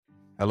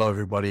Hello,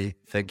 everybody.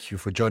 Thank you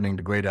for joining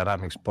the Great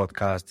Dynamics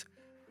podcast.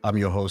 I'm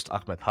your host,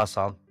 Ahmed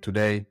Hassan.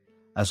 Today,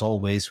 as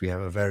always, we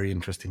have a very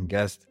interesting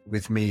guest.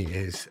 With me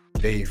is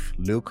Dave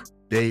Luke.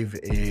 Dave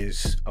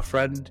is a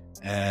friend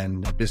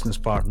and a business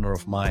partner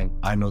of mine.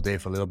 I know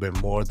Dave a little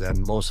bit more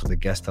than most of the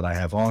guests that I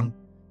have on,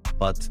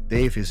 but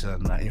Dave is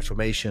an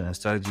information and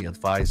strategy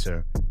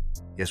advisor.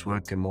 He has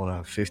worked in more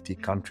than 50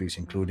 countries,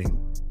 including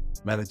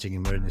managing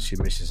emergency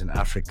missions in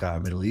Africa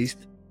and Middle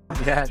East.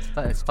 Yeah,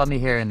 it's funny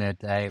hearing it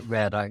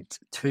read out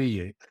to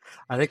you.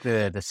 I think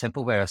the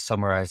simple way of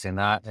summarizing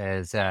that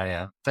is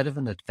a bit of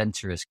an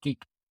adventurous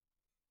geek.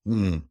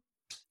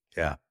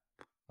 Yeah.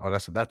 Oh,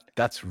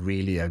 that's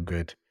really a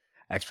good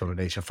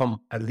explanation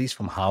at least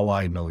from how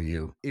I know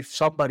you. If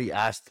somebody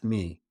asked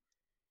me,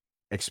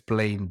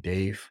 explain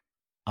Dave,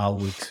 I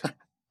would,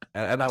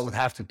 and I would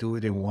have to do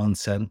it in one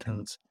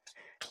sentence.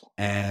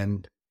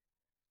 And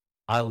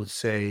I would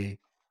say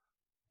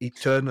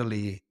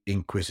eternally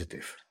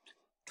inquisitive.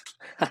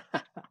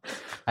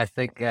 I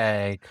think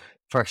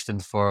first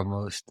and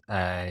foremost,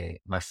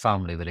 my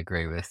family would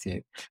agree with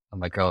you,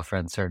 and my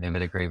girlfriend certainly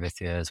would agree with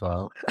you as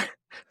well.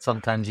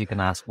 Sometimes you can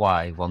ask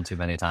why one too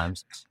many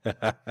times.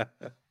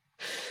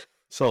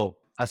 So,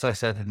 as I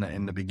said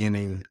in the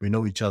beginning, we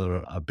know each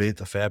other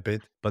a fair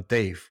bit. But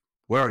Dave,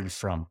 where are you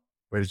from?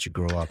 Where did you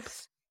grow up?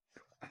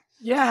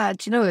 Yeah,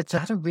 do you know, I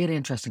had a really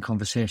interesting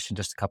conversation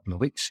just a couple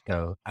of weeks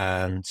ago,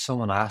 and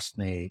someone asked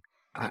me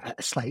a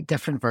slightly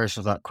different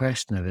version of that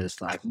question. It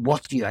was like,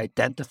 what do you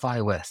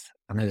identify with?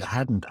 And I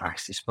hadn't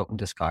actually spoken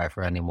to this guy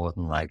for any more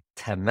than like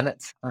 10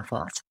 minutes. I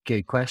thought, that's a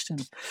good question.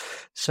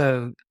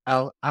 So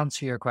I'll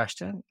answer your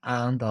question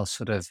and I'll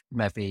sort of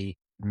maybe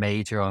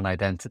major on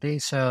identity.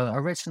 So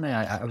originally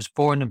I was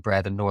born and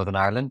bred in Northern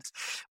Ireland,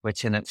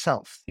 which in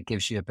itself it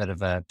gives you a bit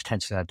of a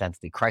potential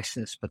identity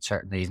crisis, but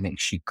certainly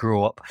makes you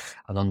grow up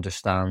and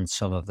understand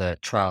some of the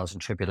trials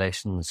and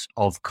tribulations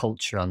of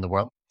culture and the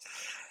world.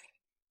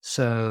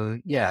 So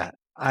yeah,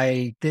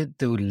 I did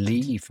though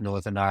leave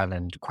Northern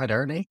Ireland quite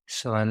early.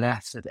 So I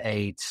left at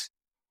age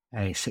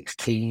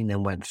 16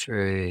 and went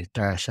through,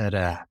 dare I say,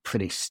 a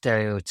pretty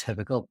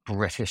stereotypical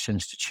British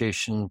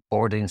institution,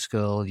 boarding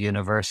school,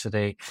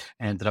 university,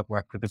 ended up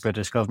working with the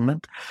British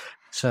government.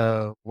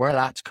 So where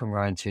that's come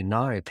around to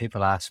now,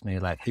 people ask me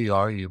like, who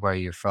are you, where are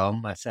you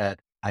from?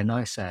 I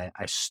now say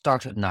I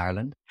started in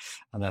Ireland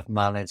and I've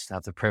managed to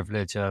have the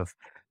privilege of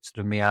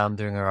sort of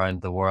meandering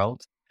around the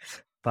world.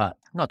 But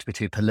not to be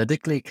too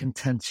politically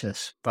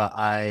contentious, but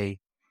I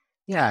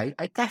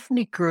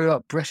definitely grew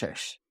up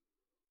British,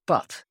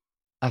 but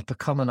I've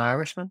become an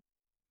Irishman.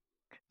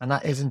 And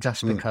that isn't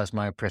just because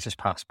my British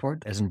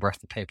passport isn't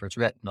worth the paper it's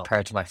written on,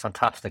 compared to my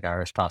fantastic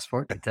Irish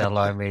passport to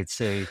allow me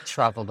to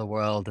travel the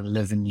world and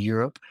live in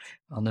Europe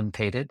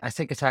unimpeded. I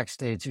think it's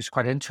just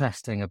quite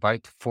interesting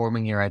about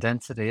forming your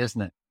identity,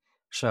 isn't it?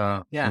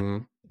 So,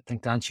 I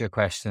think to answer your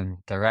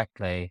question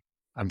directly,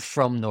 I'm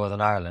from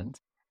Northern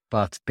Ireland,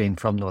 but being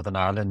from Northern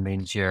Ireland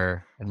means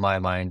you're, in my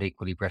mind,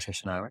 equally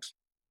British and Irish.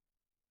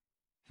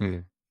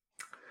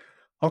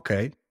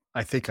 Okay.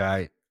 I think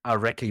I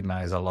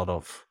recognize a lot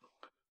of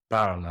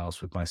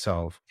parallels with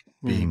myself,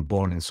 being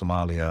born in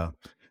Somalia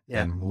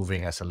and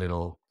moving as a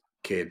little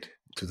kid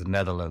to the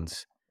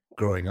Netherlands,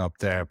 growing up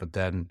there, but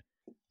then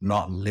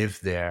not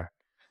lived there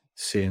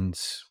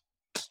since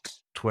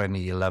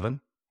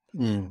 2011.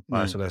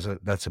 So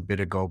that's a bit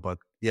ago, but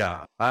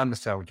yeah, I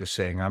understand what you're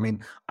saying. I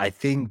mean, I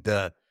think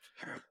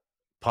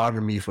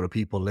pardon me for the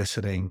people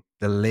listening,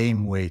 the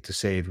lame way to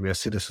say it, we are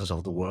citizens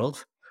of the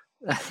world,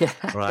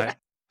 right?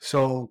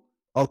 So,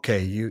 okay,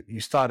 you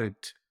started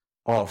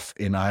off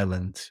in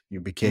Ireland,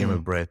 you became a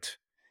Brit,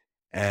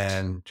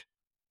 and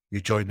you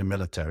joined the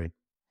military.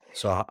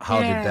 So how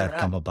did that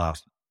come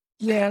about?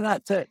 Yeah,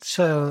 that's it.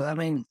 So, I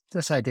mean,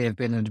 this idea of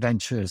being an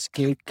adventurous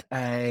geek,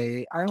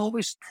 I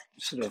always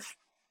sort of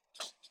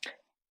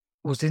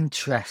was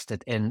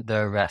interested in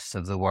the rest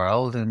of the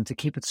world. And to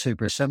keep it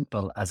super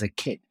simple, as a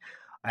kid,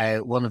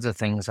 one of the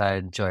things I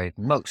enjoyed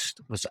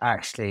most was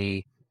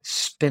actually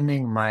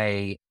spinning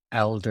my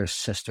elder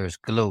sister's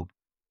globe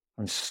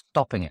and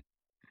stopping it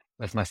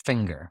with my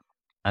finger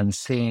and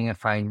seeing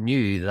if I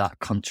knew that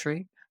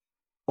country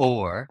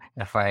or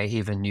if I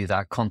even knew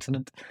that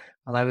continent.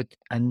 And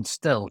and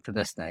still to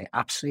this day,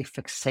 absolutely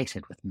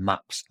fixated with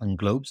maps and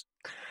globes.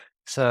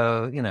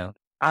 So,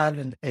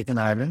 Ireland is an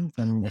island.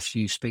 And if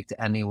you speak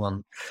to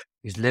anyone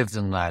who's lived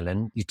in an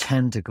island, you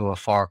tend to go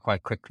afar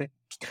quite quickly.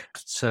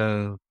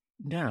 So,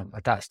 yeah,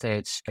 at that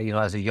stage,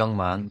 as a young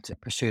man, to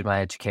pursue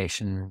my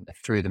education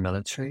through the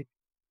military,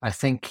 I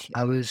think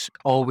I was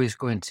always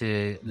going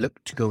to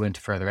look to go into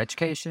further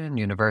education,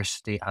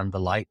 university and the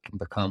like, and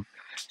become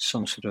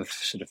some sort of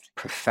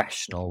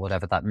professional,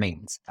 whatever that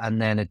means. And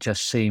then it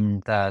just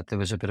seemed that there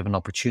was a bit of an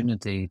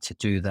opportunity to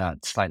do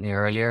that slightly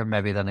earlier,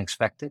 maybe than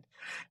expected.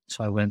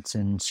 So I went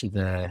into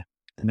the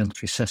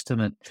military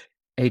system at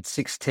age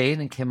 16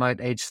 and came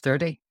out age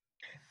 30.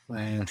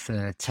 With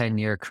a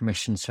 10-year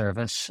commission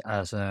service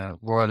as a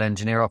Royal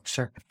Engineer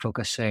officer,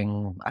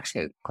 focusing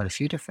actually quite a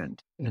few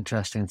different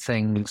interesting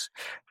things,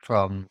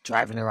 from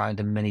driving around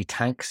in mini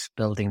tanks,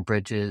 building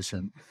bridges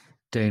and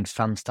doing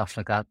fun stuff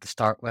like that to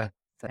start with.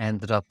 I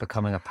ended up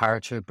becoming a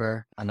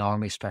paratrooper, an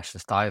army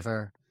specialist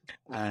diver,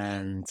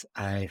 and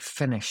I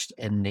finished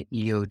in the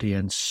EOD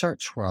and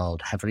search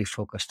world, heavily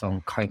focused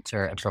on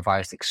counter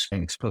improvised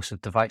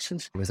explosive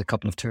devices, with a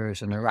couple of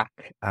tours in Iraq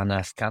and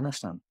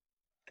Afghanistan.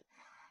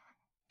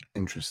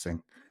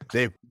 Interesting.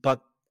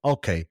 But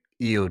okay,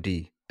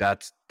 EOD.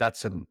 That's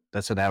an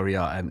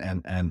area,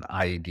 and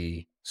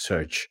IED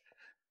search.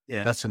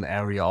 Yeah. That's an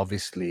area.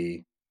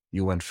 Obviously,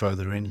 you went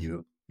further in.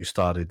 You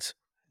started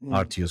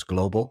RTOS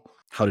Global.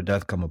 How did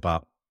that come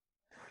about?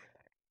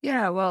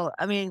 Yeah, well,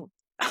 I mean,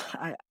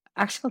 I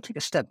actually I'll take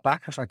a step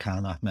back if I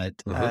can,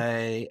 Ahmed.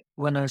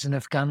 When I was in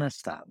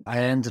Afghanistan, I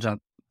ended up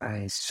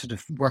sort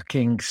of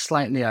working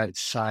slightly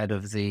outside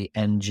of the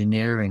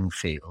engineering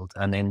field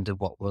and into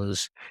what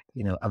was,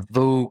 a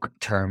vogue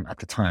term at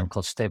the time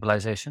called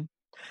stabilization,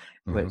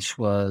 which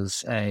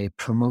was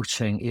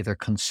promoting either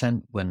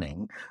consent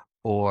winning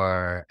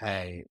or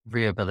a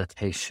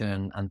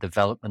rehabilitation and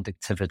development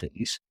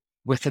activities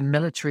with a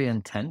military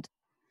intent,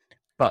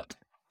 but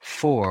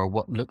for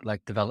what looked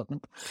like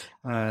development.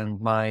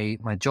 And my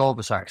job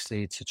was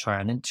actually to try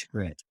and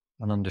integrate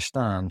and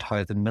understand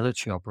how the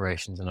military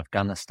operations in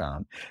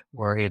Afghanistan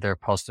were either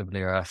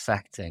positively or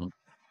affecting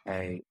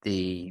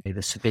the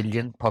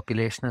civilian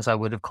population, as I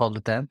would have called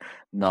it then.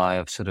 Now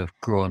I've sort of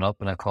grown up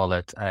and I call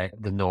it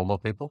the normal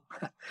people.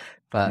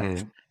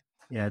 But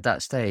yeah, at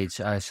that stage,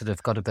 I sort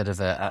of got a bit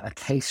of a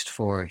taste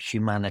for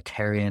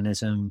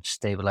humanitarianism,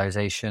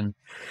 stabilization.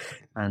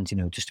 And,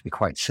 just to be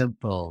quite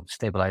simple,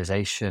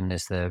 stabilization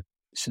is the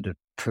sort of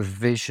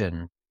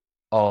provision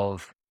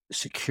of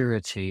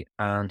security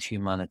and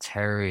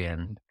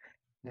humanitarian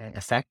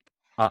effect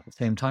at the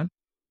same time.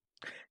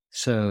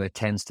 So it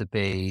tends to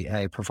be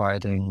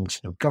providing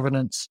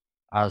governance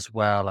as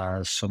well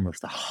as some of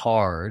the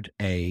hard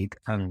aid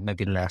and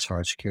maybe less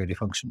hard security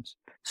functions.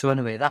 So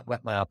anyway, that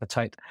whet my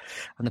appetite.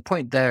 And the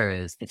point there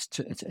is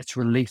it's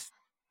relief.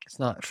 It's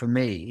not, for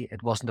me,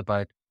 it wasn't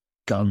about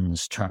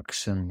guns,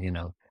 trucks, and,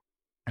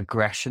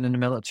 aggression in the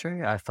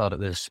military. I thought it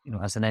was,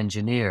 as an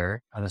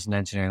engineer and as an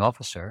engineering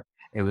officer,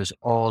 it was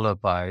all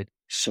about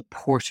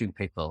supporting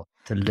people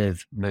to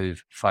live,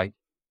 move, fight.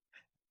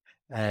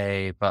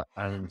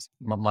 And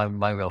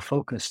my real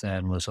focus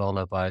then was all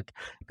about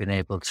being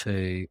able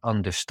to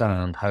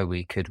understand how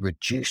we could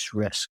reduce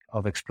risk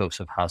of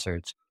explosive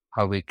hazards,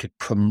 how we could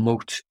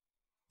promote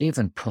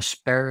even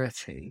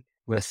prosperity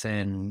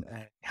within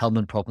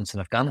Helmand province in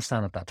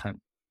Afghanistan at that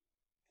time.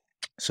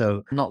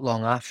 So not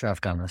long after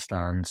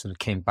Afghanistan, sort of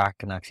came back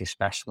and actually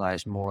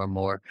specialized more and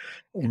more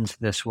into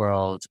this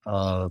world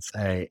of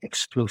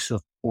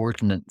explosive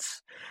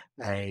ordnance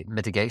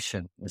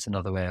mitigation is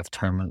another way of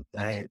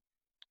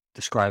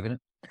describing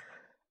it.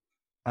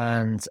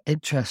 And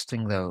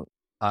interesting though,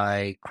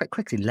 I quite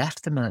quickly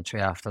left the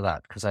military after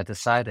that because I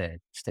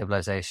decided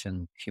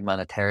stabilization,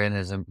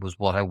 humanitarianism was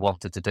what I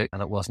wanted to do,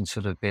 and it wasn't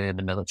sort of being in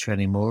the military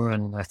anymore.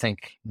 And I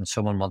think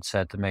someone once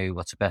said to me,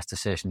 "What's the best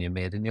decision you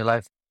made in your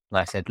life?" And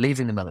I said,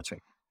 leaving the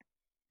military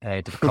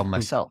to become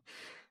myself.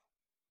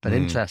 But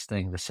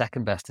interesting, the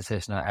second best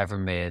decision I ever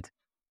made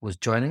was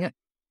joining it.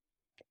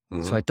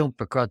 So I don't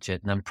begrudge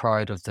it, and I'm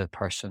proud of the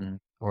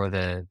person or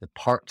the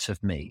parts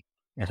of me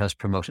it has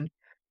promoted,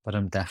 but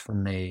I'm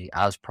definitely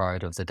as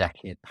proud of the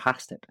decade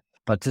past it.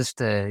 But just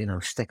to,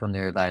 stick on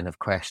your line of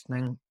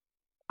questioning,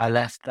 I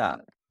left that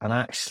and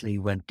actually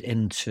went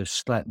into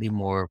slightly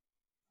more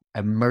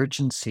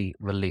emergency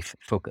relief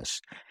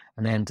focus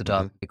and ended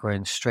up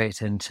going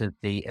straight into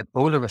the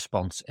Ebola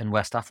response in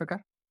West Africa.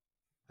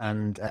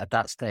 And at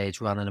that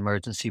stage, ran an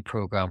emergency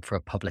program for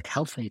a public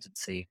health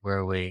agency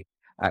where we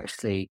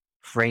actually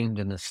framed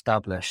and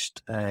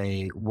established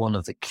one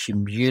of the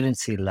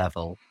community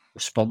level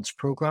response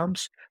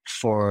programs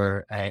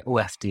for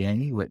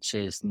OFDA, which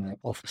is the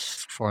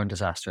Office for Foreign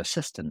Disaster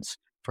Assistance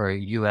for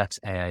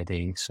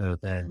USAID, so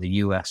the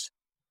US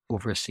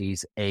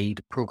Overseas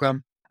Aid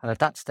Program. And at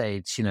that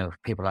stage,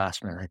 people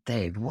ask me, like,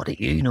 Dave, what do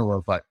you know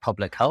about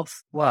public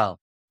health? Well,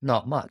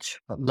 not much,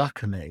 but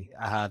luckily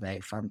I had a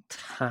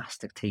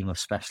fantastic team of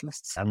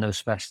specialists, and those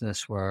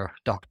specialists were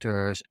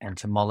doctors,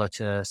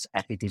 entomologists,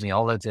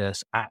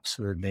 epidemiologists,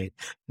 absolutely,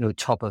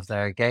 top of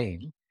their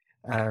game.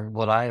 And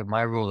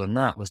my role in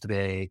that was to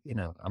be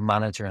a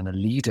manager and a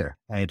leader,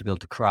 to be able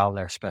to corral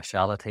their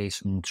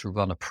specialities and to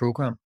run a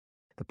program.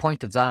 The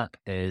point of that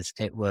is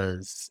it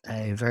was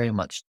a very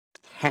much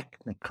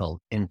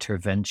technical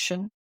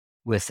intervention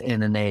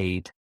within an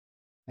aid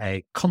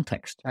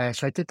context.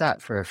 So I did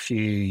that for a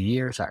few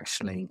years,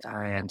 actually.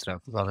 I ended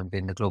up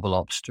being the global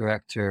ops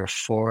director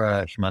for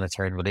a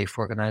humanitarian relief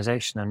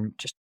organization, and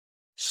just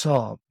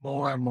saw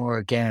more and more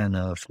again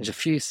of there's a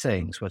few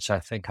things which I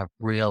think have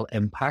real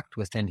impact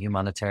within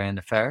humanitarian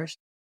affairs.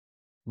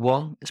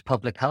 One is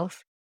public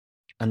health,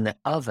 and the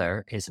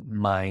other is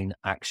mine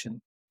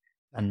action.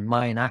 And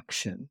mine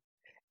action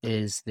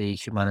is the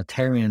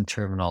humanitarian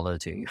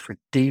terminology for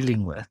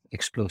dealing with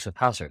explosive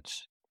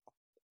hazards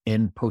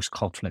in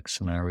post-conflict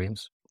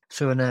scenarios.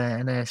 So in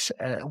a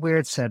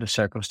weird set of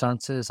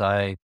circumstances,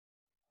 I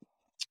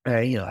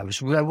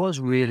was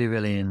really,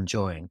 really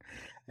enjoying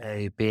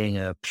being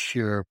a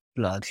pure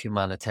blood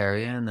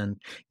humanitarian,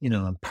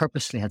 and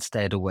purposely had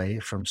stayed away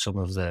from some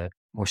of the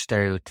more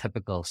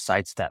stereotypical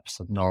sidesteps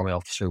that an army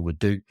officer would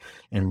do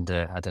in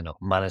the, I don't know,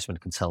 management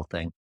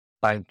consulting,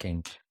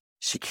 banking,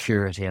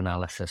 security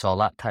analysis, all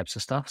that types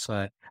of stuff.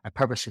 So I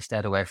purposely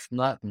stayed away from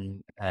that,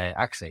 and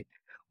actually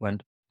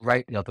went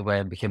right the other way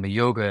and became a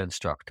yoga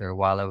instructor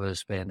while I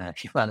was being a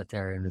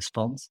humanitarian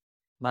response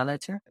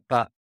manager.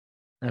 But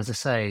as I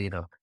say,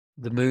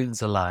 the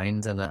moons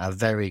aligned, and a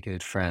very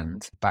good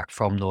friend back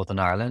from Northern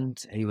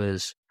Ireland, he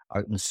was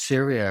out in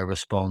Syria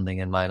responding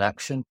in mine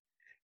action.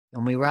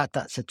 And we were at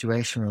that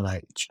situation, we're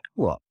like, "Do you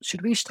know what?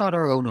 Should we start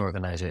our own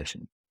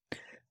organization?"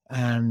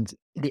 And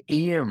the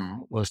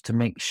aim was to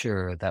make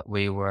sure that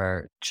we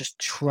were just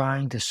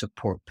trying to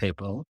support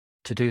people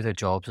to do their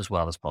jobs as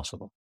well as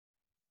possible.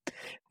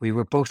 We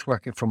were both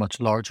working for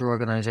much larger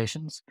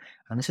organizations,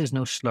 and this is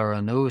no slur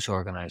on those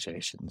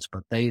organizations,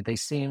 but they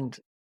seemed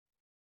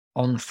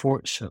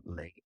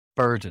unfortunately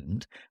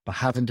burdened by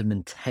having to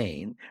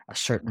maintain a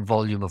certain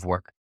volume of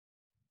work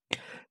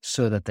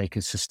so that they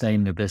could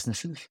sustain their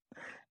businesses.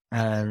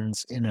 And,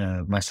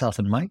 myself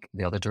and Mike,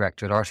 the other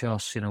director at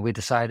Artios, we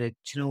decided,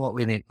 do you know what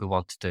we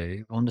want to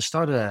do? We want to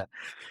start a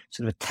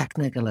sort of a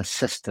technical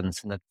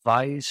assistance and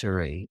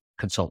advisory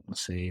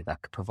consultancy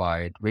that could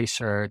provide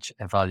research,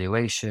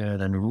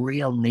 evaluation, and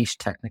real niche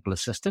technical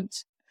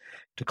assistance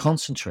to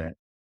concentrate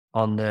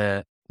on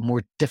the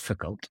more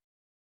difficult,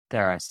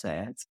 dare I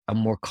say it, and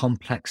more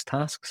complex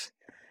tasks,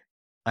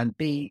 and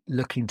be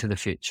looking to the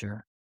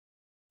future.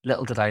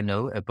 Little did I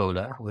know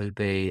Ebola would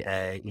be,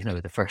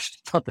 not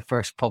the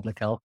first public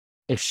health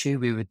issue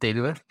we would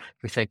deal with.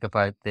 If we think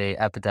about the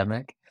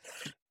epidemic,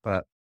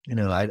 but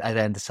I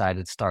then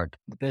decided to start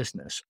the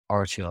business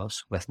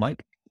Artios with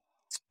Mike.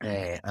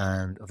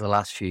 And over the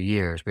last few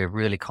years, we've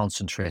really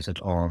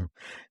concentrated on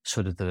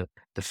sort of the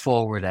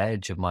forward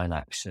edge of mine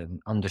action,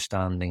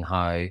 understanding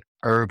how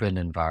urban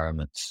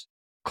environments,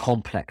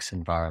 complex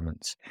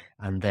environments,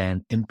 and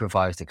then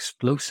improvised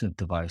explosive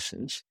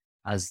devices,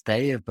 as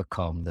they have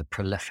become the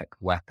prolific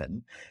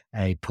weapon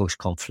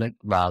post-conflict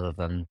rather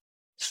than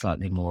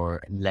slightly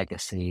more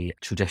legacy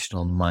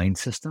traditional mine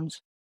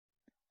systems.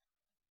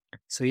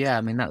 So yeah,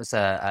 I mean, that was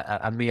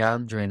a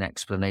meandering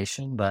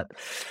explanation, but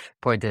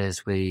point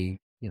is we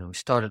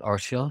started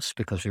Artios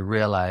because we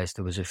realized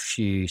there was a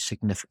few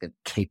significant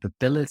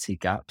capability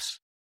gaps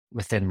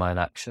within mine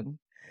action.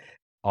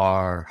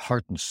 Our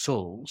heart and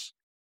souls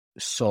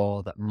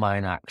saw that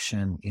mine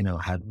action,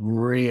 had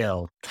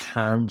real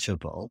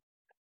tangible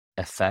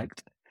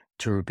effect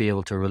to be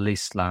able to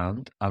release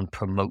land and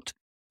promote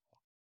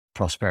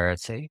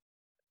prosperity.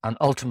 And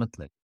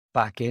ultimately,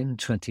 back in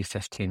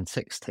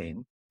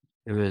 2015-16,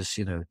 there was,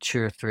 2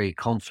 or 3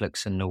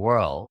 conflicts in the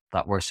world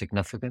that were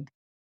significant.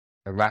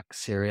 Iraq,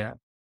 Syria,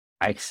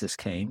 ISIS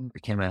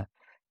became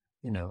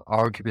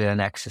arguably an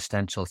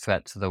existential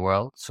threat to the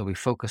world. So we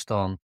focused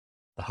on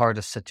the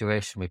hardest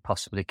situation we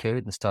possibly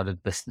could and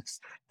started business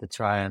to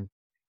try and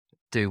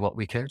do what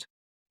we could.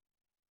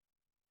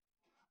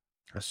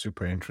 That's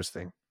super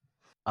interesting.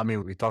 I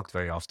mean, we talked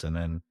very often,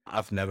 and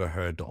I've never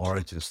heard the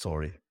origin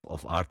story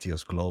of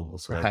Artios Global.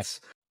 So Right.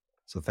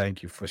 so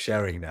thank you for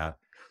sharing that.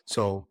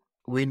 So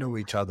we know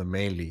each other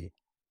mainly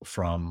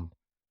from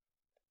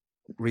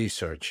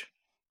research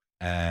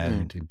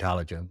and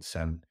intelligence.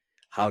 And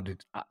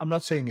I'm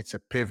not saying it's a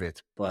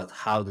pivot, but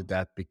how did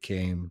that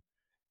became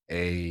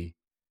a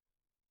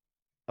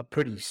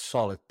pretty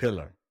solid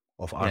pillar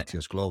of Yeah.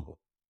 Artios Global?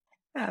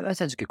 Yeah,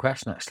 that's a good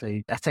question,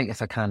 actually. I think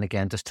if I can,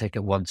 again, just take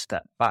it one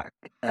step back.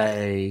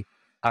 I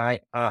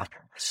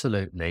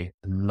absolutely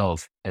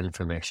love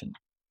information.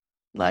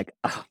 Like,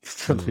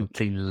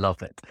 absolutely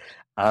love it.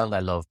 And I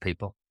love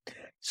people.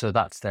 So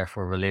that's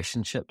therefore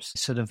relationships.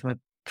 Sort of my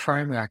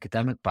primary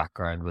academic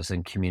background was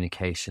in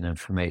communication,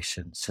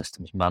 information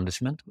systems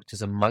management, which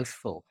is a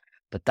mouthful,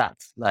 but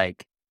that's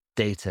like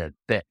data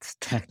bits.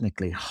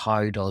 Technically,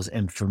 how does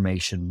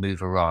information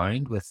move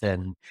around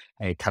within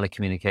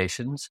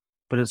telecommunications?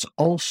 But it's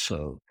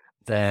also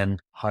then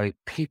how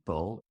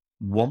people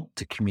want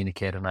to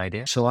communicate an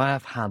idea. So I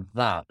have had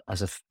that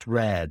as a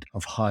thread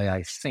of how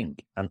I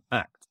think and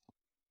act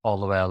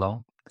all the way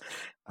along.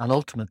 And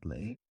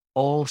ultimately,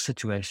 all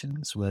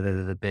situations,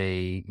 whether they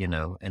be, in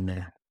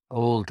the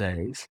old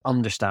days,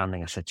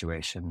 understanding a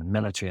situation,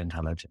 military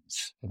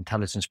intelligence,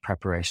 intelligence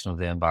preparation of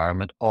the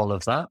environment, all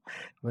of that,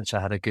 which I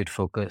had a good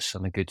focus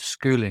and a good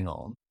schooling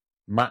on,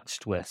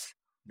 matched with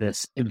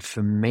this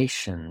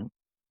information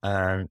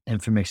and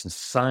information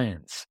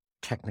science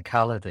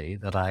technicality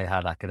that I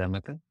had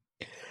academically.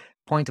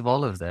 Point of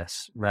all of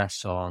this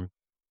rests on,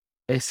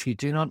 if you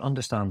do not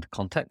understand the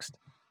context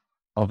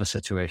of a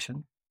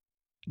situation,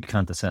 you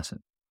can't assess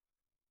it.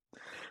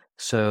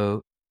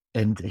 So,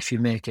 and if you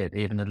make it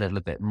even a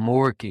little bit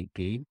more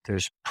geeky,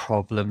 there's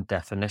problem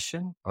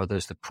definition, or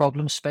there's the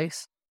problem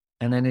space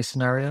in any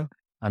scenario,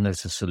 and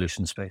there's the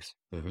solution space.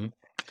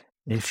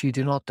 If you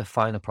do not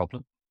define a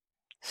problem,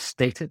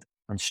 state it,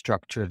 and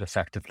structure it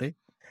effectively,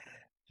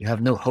 you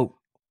have no hope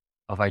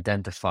of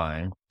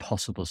identifying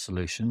possible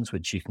solutions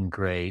which you can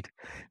grade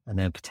and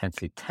then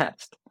potentially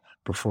test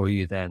before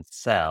you then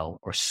sell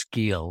or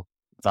scale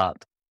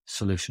that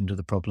solution to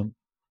the problem.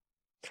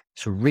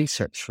 So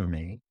research for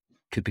me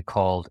could be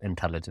called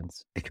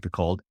intelligence. It could be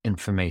called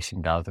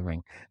information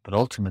gathering, but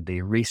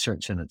ultimately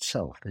research in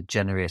itself is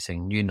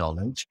generating new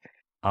knowledge,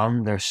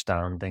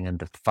 understanding and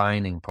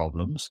defining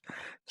problems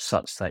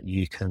such that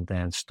you can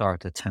then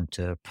start to attempt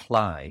to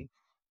apply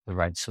the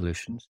right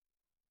solutions.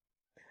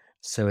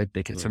 So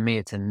for me,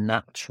 it's a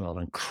natural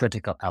and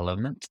critical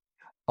element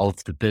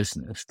of the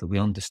business that we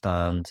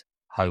understand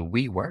how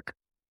we work,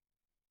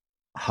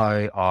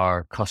 how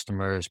our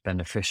customers,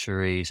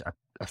 beneficiaries,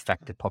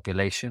 affected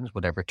populations,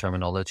 whatever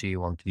terminology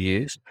you want to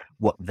use,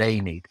 what they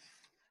need.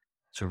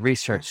 So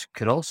research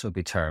could also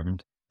be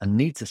termed a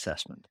needs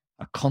assessment,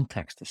 a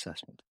context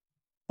assessment,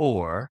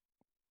 or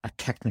a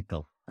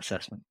technical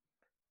assessment.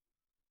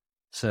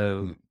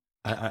 So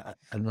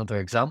another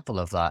example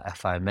of that,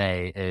 if I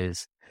may,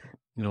 is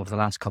over the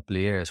last couple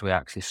of years, we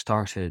actually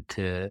started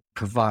to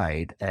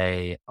provide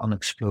a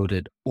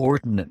unexploded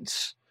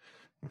ordnance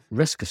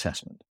risk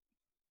assessment,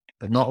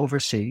 but not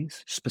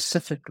overseas,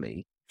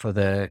 specifically for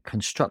the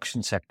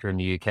construction sector in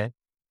the UK.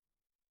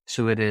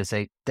 So it is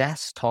a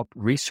desktop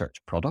research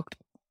product,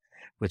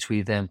 which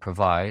we then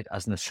provide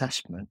as an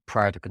assessment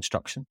prior to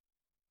construction.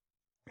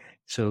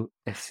 So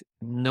if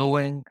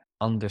knowing,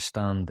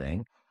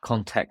 understanding,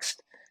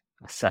 context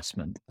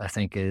assessment, I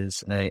think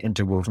is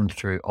interwoven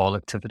through all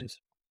activities.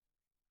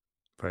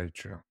 Very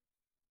true.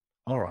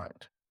 All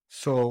right.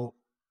 So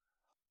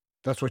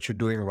that's what you're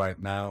doing right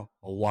now,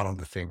 or one of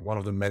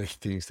the many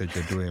things that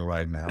you're doing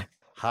right now.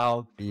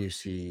 How do you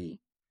see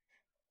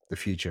the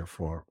future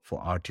for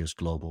Artius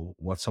Global?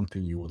 What's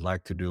something you would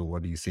like to do?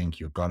 What do you think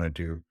you're going to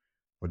do?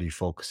 What are you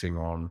focusing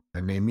on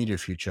in the immediate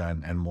future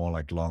and more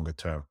like longer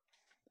term?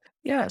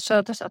 Yeah,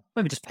 so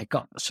maybe just pick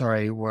up,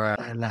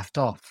 where I left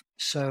off.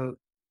 So,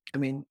 I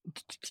mean,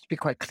 to be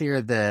quite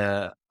clear,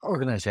 the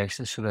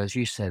organization, so as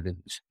you said,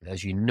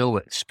 as you know,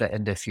 it's split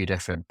into a few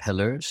different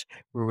pillars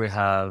where we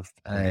have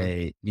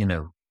we're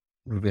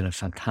in a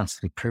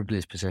fantastically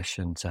privileged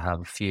position to have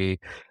a few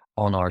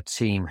on our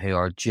team who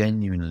are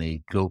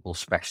genuinely global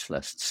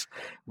specialists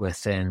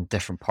within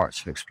different parts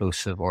of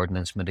explosive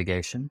ordnance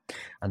mitigation,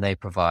 and they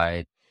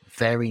provide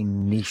very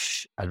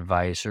niche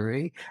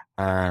advisory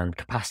and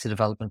capacity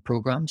development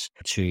programs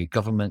to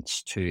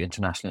governments, to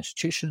international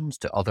institutions,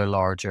 to other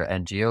larger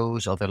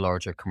NGOs, other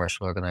larger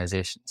commercial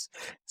organizations.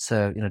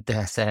 So,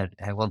 they said,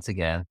 once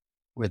again,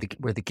 we're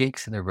the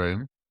geeks in the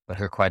room, but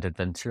who are quite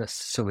adventurous.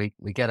 So we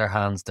get our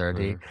hands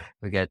dirty,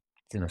 we get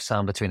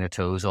sand between our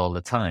toes all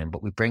the time,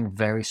 but we bring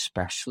very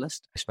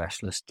specialist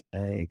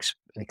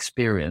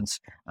experience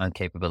and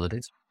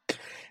capabilities.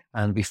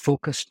 And we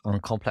focused on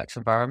complex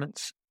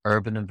environments,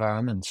 urban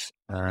environments,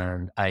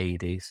 and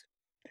IEDs.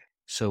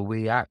 So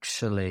we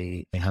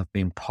actually have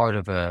been part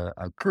of a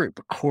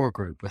core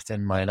group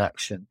within Mind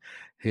Action,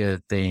 who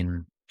have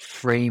been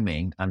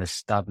framing and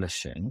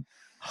establishing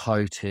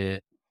how to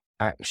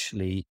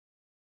actually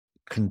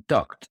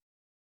conduct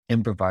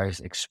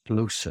improvised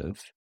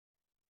explosive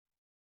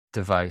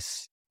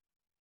device,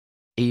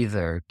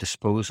 either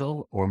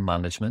disposal or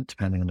management,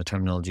 depending on the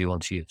terminology you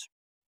want to use.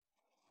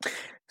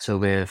 So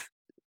we've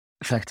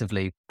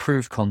effectively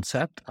proved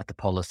concept at the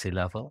policy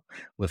level.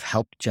 We've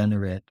helped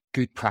generate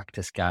good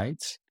practice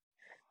guides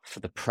for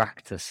the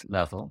practice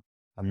level.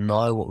 And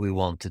now what we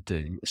want to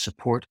do is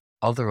support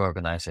other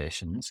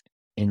organizations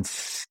in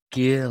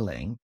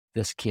scaling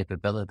this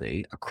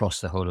capability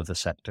across the whole of the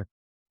sector.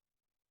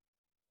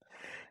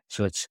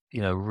 So it's,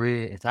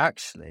 it's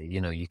actually,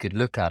 you could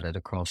look at it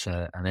across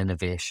an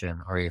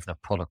innovation or even a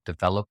product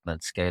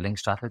development scaling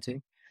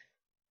strategy.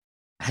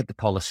 Hit the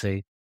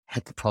policy,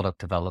 hit the product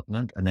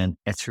development, and then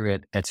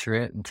iterate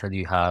until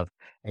you have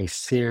a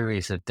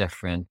series of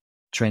different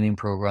training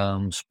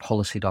programs,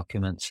 policy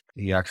documents.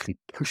 You actually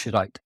push it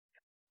out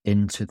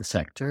into the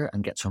sector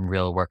and get some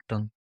real work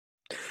done.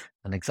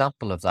 An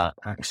example of that,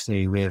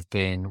 actually, we've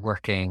been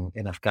working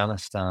in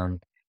Afghanistan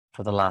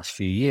for the last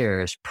few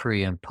years,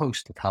 pre and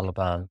post the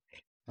Taliban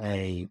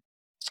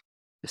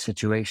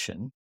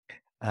situation.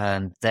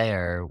 And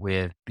there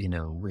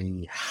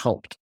we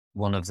helped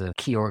one of the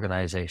key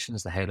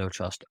organizations, the Halo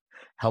Trust,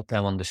 help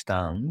them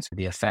understand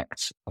the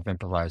effects of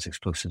improvised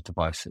explosive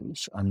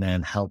devices, and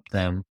then help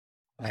them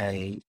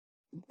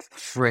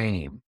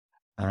frame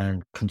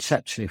and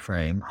conceptually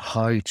frame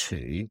how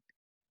to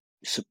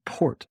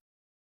support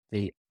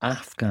the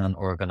Afghan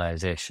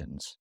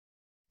organizations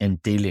in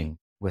dealing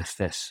with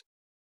this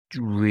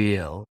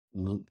real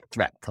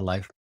threat to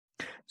life.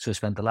 So I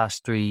spent the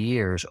last 3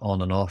 years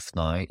on and off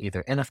now,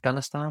 either in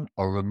Afghanistan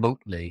or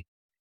remotely,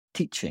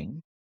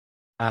 teaching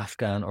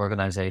Afghan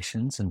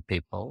organizations and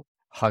people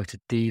how to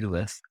deal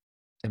with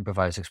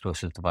improvised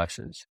explosive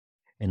devices.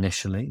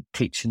 Initially,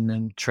 teaching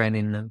them,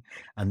 training them,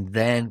 and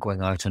then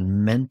going out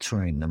and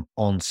mentoring them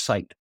on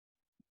site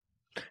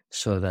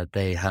so that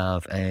they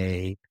have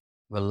a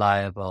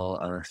reliable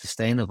and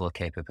sustainable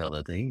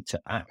capability to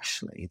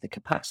the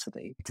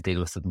capacity to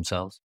deal with it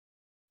themselves.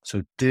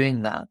 So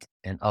doing that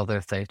in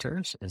other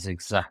theatres is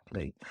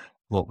exactly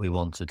what we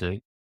want to do.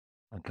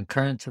 And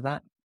concurrent to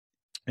that,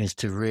 is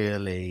to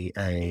really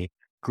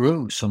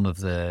grow some of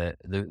the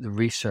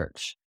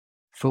research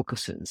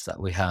focuses that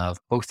we have,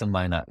 both in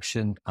Mine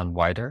Action and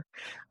wider.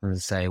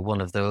 And say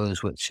one of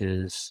those, which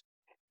is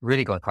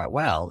really going quite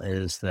well,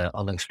 is the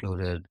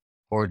Unexploded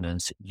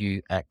Ordnance,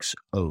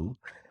 UXO,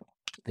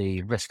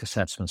 the risk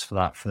assessments for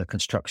that for the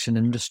construction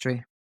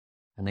industry.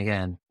 And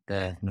again,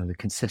 the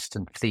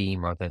consistent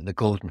theme or the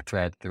golden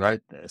thread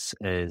throughout this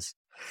is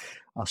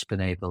us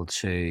being able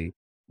to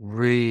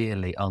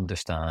really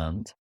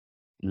understand,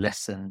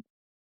 listen,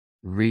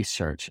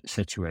 research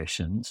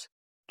situations,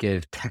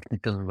 give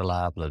technical and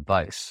reliable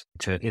advice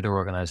to either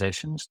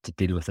organizations to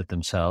deal with it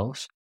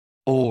themselves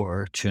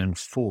or to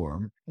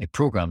inform a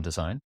program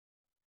design.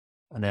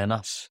 And then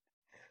us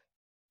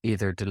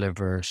either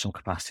deliver some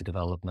capacity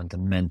development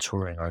and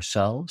mentoring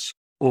ourselves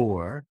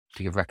or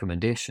to give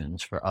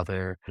recommendations for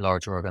other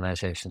larger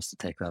organizations to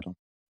take that on.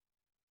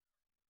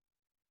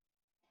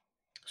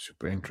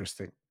 Super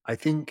interesting. I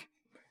think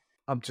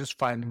I'm just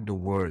finding the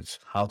words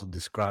how to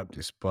describe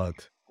this,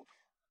 but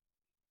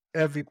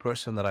every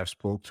person that I've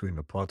spoke to in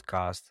the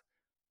podcast,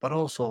 but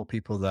also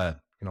people that,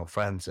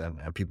 friends and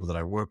people that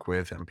I work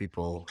with and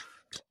people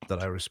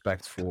that I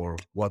respect for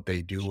what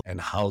they do and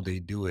how they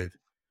do it,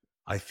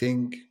 I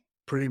think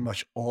pretty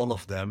much all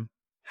of them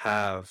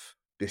have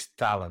this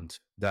talent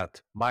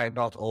that might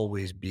not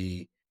always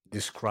be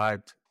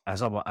described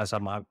as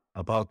I'm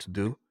about to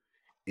do.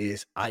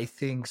 Is I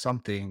think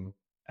something,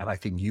 and I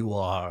think you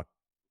are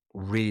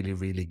really,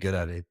 really good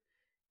at it,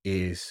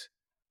 is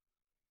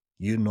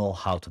you know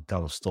how to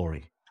tell a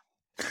story.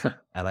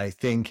 And I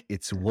think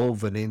it's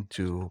woven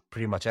into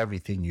pretty much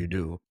everything you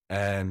do.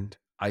 And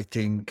I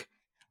think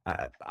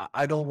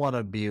I don't want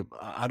to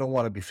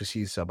be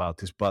facetious about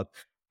this, but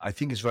I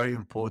think it's very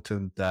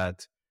important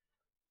that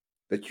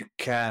you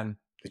can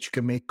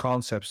make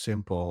concepts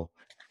simple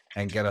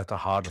and get at the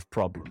heart of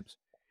problems.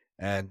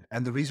 And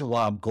the reason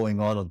why I'm going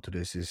on onto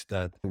this is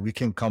that we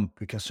can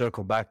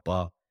circle back,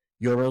 but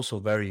you're also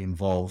very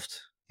involved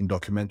in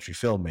documentary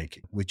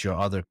filmmaking with your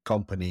other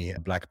company,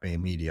 Black Bay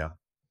Media.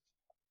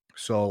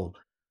 So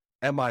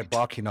am I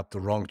barking up the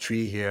wrong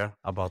tree here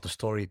about the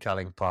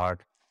storytelling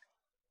part,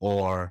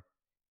 or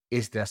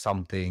is there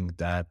something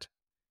that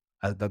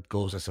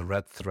goes as a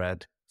red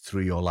thread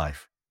through your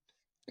life?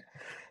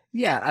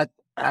 Yeah,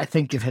 I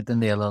think you've hit the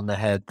nail on the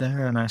head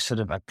there. And I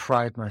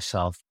pride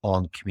myself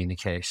on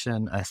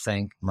communication. I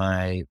think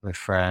my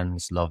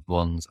friends, loved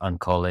ones, and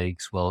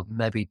colleagues will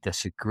maybe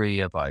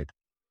disagree about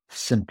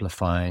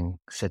simplifying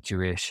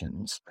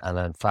situations. And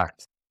in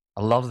fact,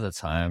 a lot of the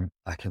time,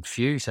 I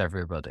confuse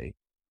everybody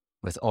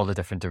with all the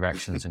different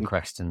directions and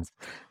questions.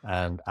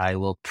 And I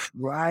will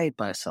pride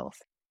myself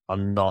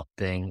on not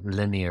being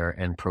linear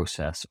in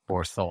process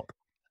or thought.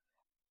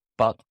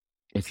 But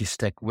if you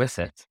stick with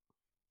it,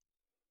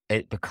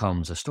 it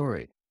becomes a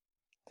story.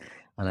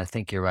 And I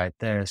think you're right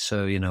there.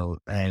 So,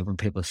 when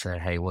people say,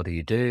 hey, what do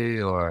you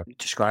do? Or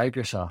describe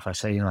yourself, I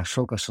say, I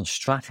focus on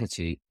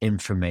strategy,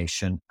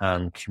 information,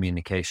 and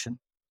communication.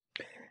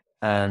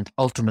 And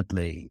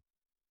ultimately,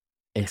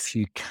 if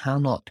you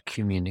cannot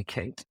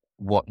communicate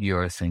what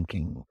you're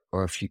thinking,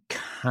 or if you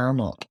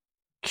cannot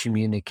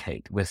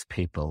communicate with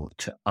people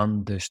to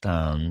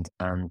understand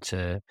and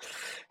to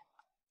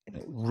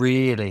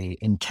really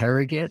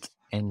interrogate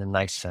in the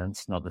nice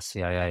sense, not the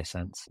CIA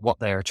sense, what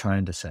they are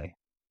trying to say.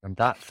 And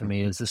that for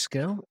me is a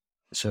skill.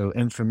 So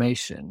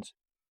information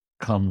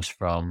comes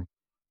from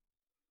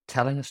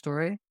telling a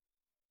story,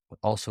 but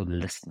also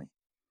listening.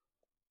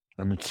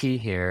 And the key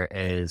here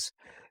is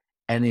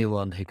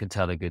anyone who can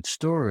tell a good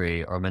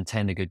story or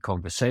maintain a good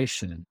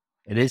conversation,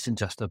 it isn't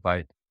just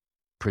about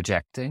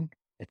projecting,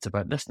 it's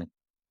about listening.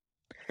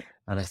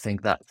 And I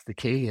think that's the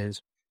key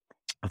is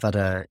I've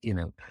had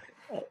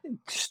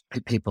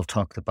people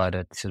talked about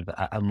it, sort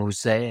of a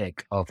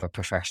mosaic of a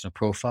professional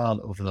profile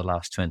over the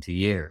last 20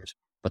 years.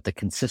 But the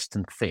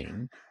consistent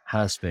theme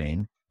has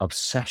been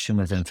obsession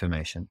with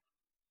information,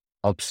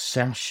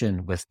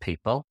 obsession with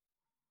people,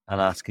 and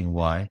asking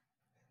why.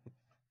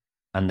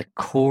 And the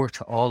core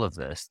to all of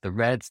this, the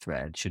red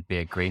thread should be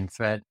a green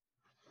thread.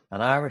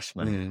 An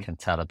Irishman can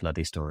tell a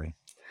bloody story.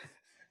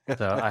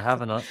 So I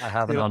have an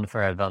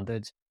unfair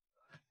advantage.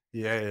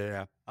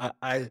 Yeah.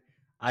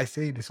 I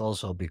say this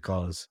also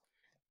because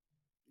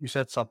you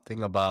said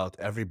something about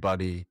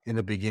everybody in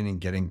the beginning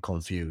getting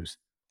confused.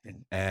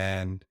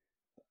 And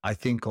I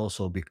think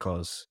also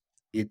because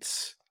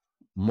it's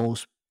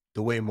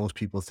the way most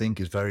people think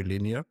is very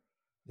linear.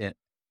 Yeah.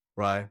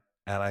 Right.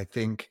 And I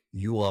think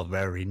you are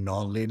very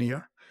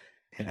non-linear.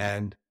 Yeah.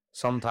 And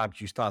sometimes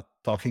you start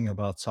talking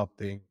about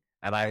something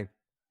and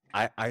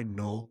I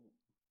know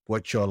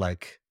what you're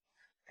like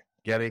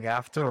getting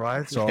after,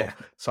 right? So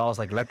I was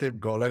like, let him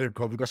go,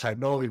 because I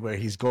know where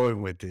he's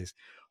going with this.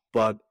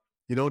 But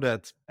you know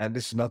that, and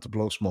this is not to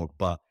blow smoke,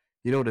 but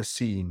you know the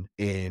scene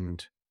in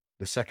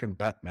the second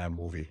Batman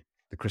movie,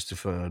 the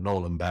Christopher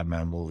Nolan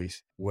Batman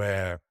movies,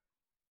 where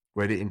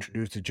they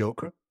introduce the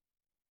Joker,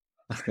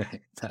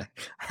 right?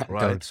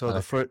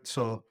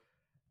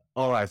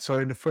 All right. So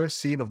in the first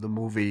scene of the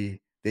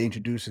movie, they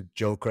introduce a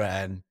Joker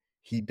and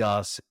he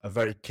does a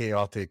very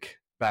chaotic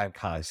bank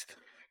heist,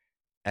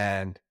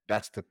 and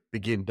that's the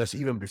begin. That's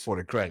even before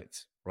the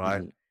credits,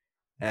 right?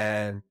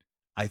 And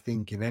I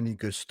think in any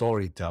good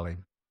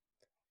storytelling,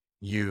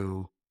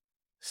 you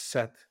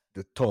set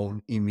the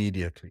tone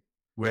immediately.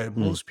 Where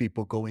most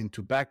people go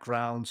into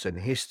backgrounds and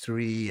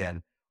history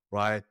and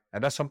right,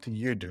 and that's something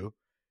you do.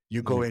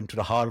 You go into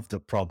the heart of the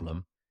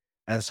problem,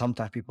 and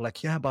sometimes people are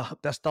like, yeah, but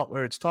that's not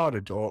where it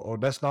started, or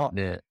that's not,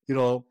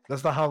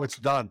 that's not how it's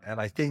done. And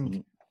I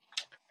think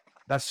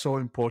that's so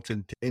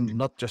important in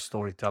not just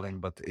storytelling,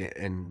 but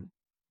in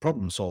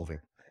problem solving,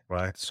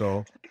 right?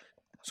 So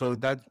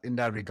that in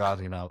that regard,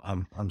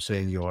 I'm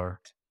saying you're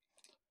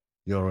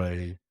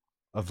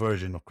a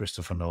version of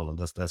Christopher Nolan.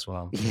 That's what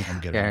I'm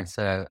getting. Yeah,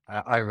 so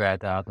I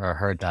read that or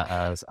heard that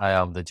as I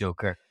am the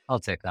Joker. I'll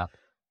take that.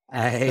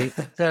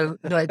 So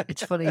no,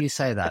 it's funny you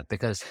say that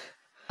because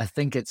I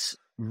think it's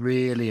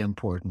really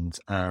important,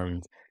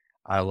 and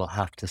I will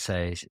have to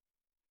say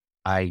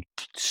I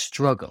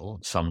struggle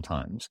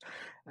sometimes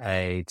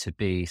to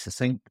be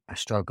succinct. I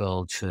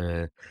struggle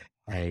to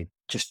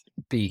just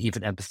be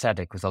even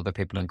empathetic with other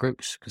people in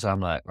groups because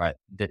I'm like, right,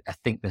 I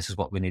think this is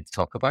what we need to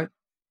talk about.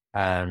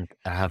 And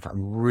I have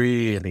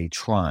really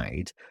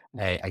tried,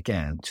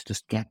 again, to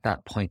just get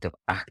that point of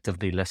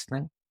actively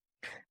listening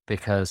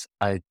because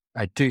I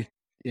do,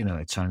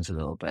 it sounds a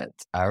little bit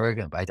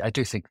arrogant, but I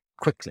do think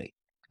quickly.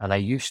 And I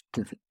used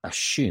to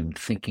assume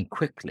thinking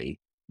quickly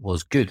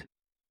was good,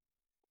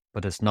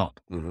 but it's not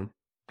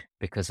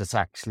because it's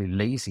actually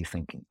lazy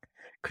thinking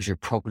because you're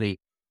probably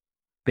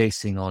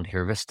basing on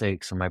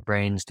heuristics and my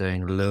brain's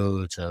doing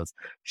loads of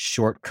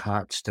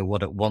shortcuts to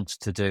what it wants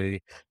to do.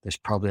 There's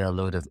probably a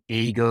load of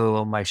ego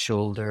on my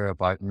shoulder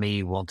about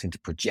me wanting to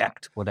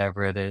project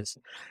whatever it is.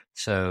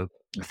 So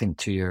I think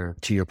to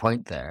your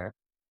point there,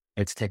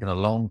 it's taken a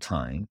long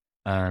time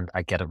and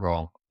I get it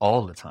wrong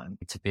all the time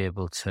to be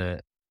able to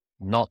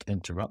not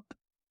interrupt,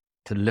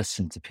 to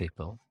listen to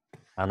people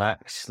and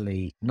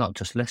actually not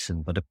just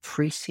listen, but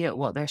appreciate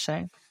what they're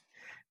saying.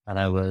 And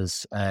I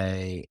was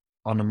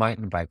on a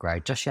mountain bike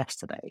ride just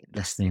yesterday,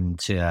 listening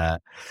to a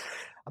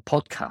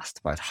podcast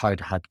about how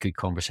to have good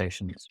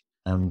conversations.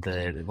 And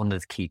one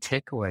of the key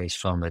takeaways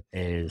from it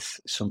is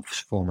some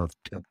form of,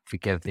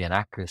 forgive the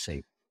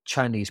inaccuracy,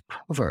 Chinese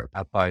proverb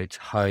about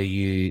how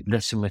you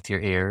listen with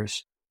your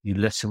ears, you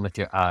listen with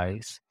your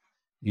eyes,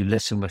 you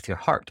listen with your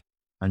heart,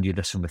 and you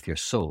listen with your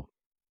soul.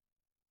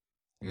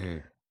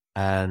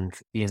 And,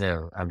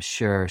 I'm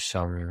sure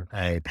some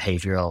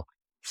behavioral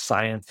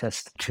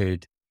scientist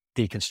could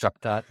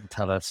deconstruct that and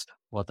tell us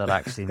what that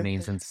actually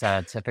means in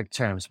scientific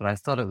terms. But I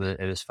thought it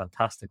was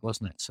fantastic,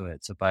 wasn't it? So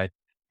it's about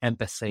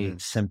empathy,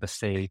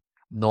 sympathy,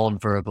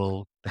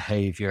 non-verbal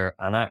behavior,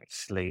 and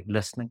actually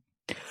listening.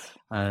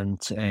 And,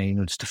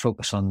 just to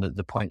focus on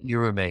the point you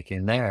were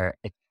making there,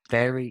 it's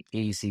very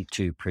easy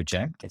to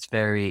project. It's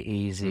very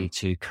easy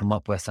to come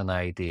up with an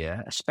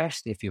idea,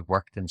 especially if you've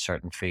worked in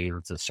certain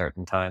fields at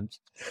certain times.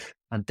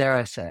 And dare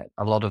I say,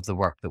 a lot of the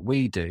work that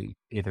we do,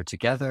 either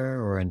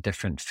together or in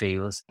different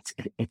fields,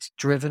 it's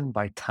driven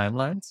by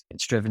timelines.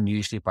 It's driven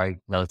usually by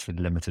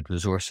relatively limited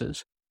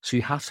resources. So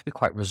you have to be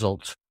quite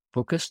results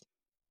focused.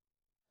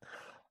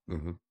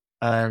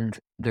 And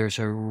there's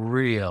a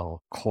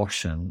real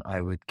caution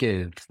I would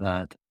give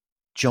that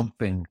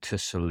jumping to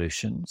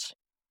solutions,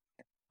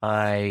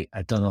 I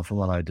don't know if I'm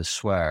allowed to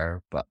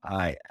swear, but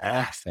I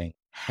effing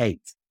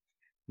hate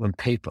when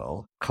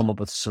people come up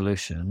with a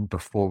solution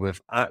before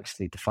we've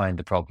actually defined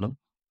the problem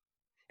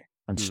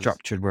and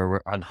structured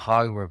and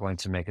how we're going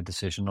to make a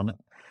decision on it.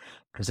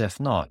 Because if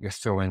not, you're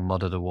throwing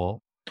mud at the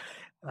wall.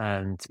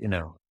 And,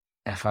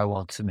 if I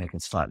want to make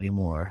it slightly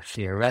more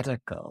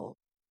theoretical,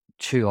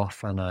 too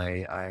often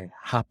I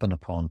happen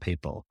upon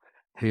people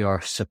who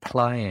are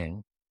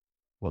supplying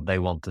what they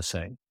want to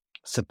say,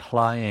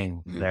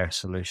 supplying their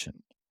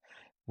solution,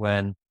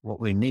 when what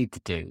we need to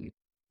do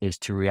is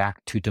to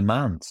react to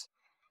demands.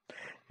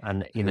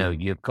 And,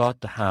 you've got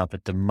to have a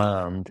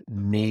demand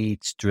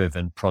needs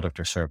driven product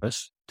or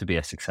service to be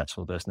a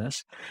successful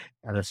business.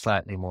 At a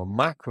slightly more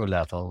macro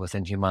level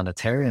within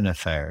humanitarian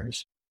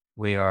affairs,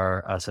 we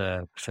are, as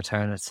a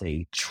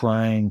fraternity,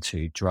 trying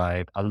to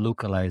drive a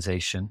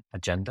localization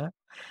agenda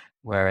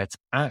where it's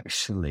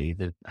actually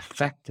the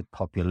affected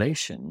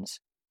populations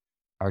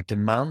are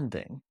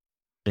demanding,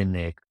 in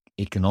the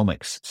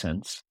economics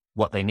sense,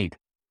 what they need,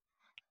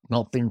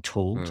 not being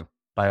told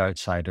by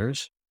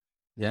outsiders.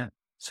 Yeah.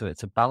 So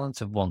it's a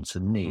balance of wants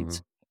and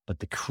needs. But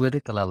the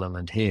critical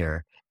element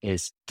here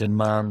is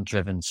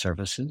demand-driven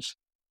services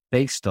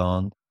based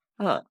on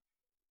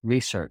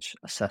research,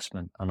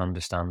 assessment, and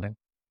understanding.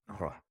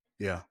 Right.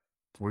 Yeah.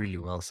 Really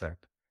well said.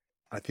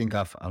 I think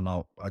I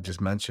just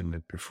mentioned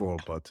it before,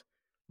 but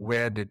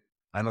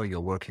I know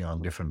you're working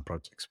on different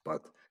projects,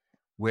 but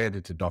where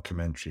did the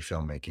documentary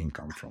filmmaking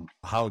come from?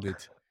 How did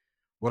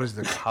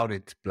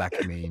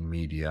Black Main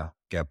Media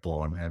get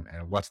born,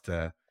 and what's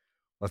the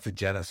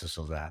genesis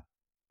of that?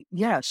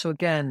 Yeah. So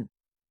again,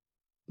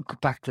 go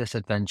back to this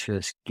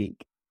adventurous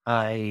geek.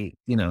 I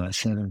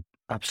said I'm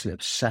absolutely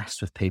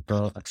obsessed with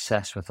people,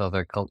 obsessed with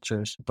other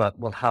cultures, but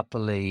will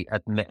happily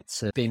admit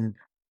to being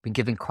been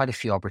given quite a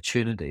few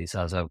opportunities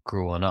as I've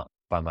grown up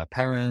by my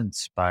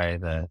parents, by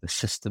the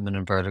system in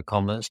inverted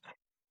commas.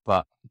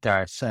 But dare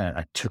I say it,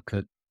 I took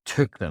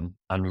them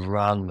and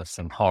ran with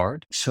them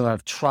hard. So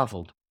I've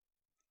traveled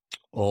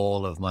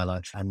all of my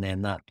life. And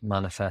then that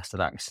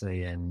manifested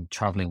actually in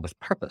traveling with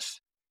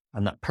purpose.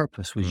 And that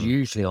purpose was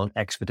usually on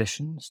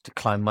expeditions to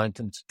climb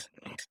mountains.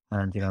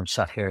 And, I'm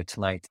sat here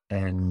tonight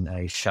in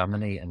a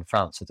Chamonix in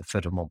France at the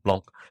foot of Mont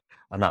Blanc.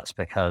 And that's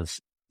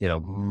because,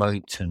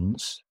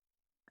 mountains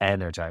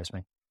energize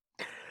me.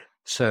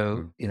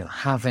 So,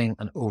 having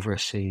an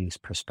overseas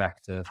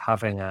perspective,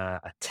 having an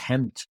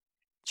attempt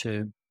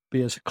to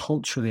be as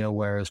culturally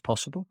aware as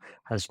possible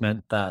has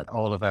meant that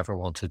all I've ever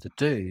wanted to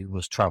do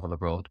was travel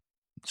abroad.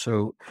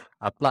 So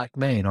at Black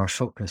Main, our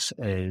focus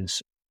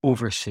is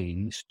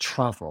overseas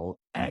travel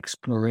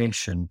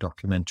exploration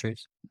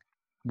documentaries.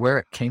 Where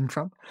it came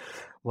from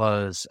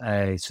was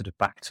a sort of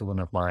back to one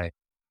of my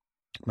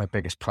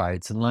biggest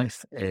prides in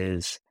life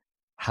is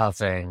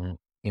having,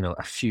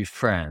 a few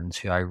friends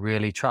who I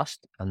really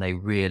trust and they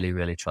really,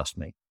 really trust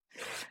me.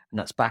 And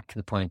that's back to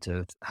the point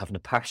of having a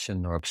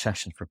passion or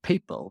obsession for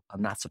people.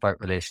 And that's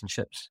about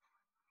relationships.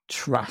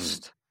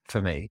 Trust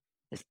for me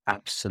is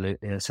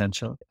absolutely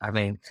essential. I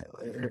mean,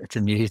 it's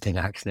amusing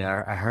actually.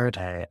 I heard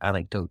an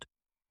anecdote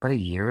about a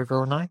year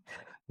ago now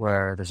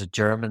where there's a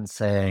German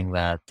saying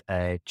that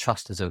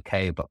trust is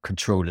okay, but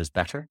control is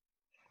better.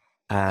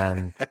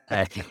 And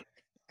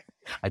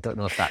I don't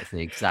know if that's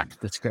the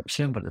exact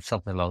description, but it's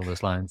something along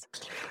those lines.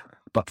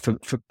 But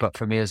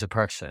for me as a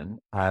person,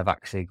 I've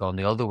actually gone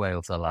the other way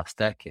over the last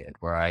decade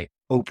where I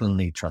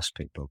openly trust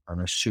people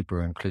and are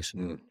super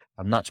inclusive.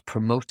 And that's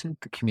promoted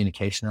the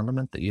communication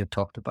element that you had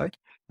talked about.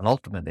 And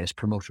ultimately, it's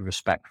promoted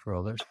respect for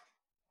others.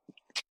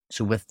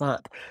 So with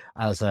that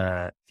as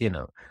an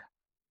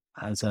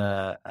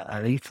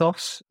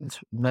ethos, it's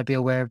maybe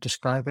a way of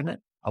describing it.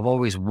 I've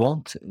always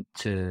wanted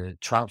to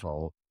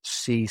travel,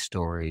 see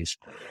stories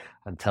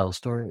and tell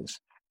stories.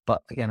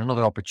 But again,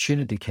 another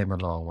opportunity came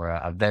along where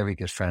a very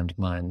good friend of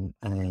mine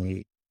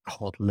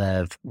called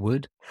Lev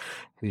Wood,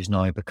 who's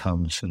now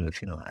become sort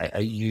of,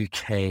 a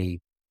UK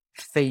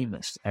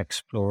famous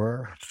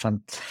explorer,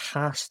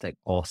 fantastic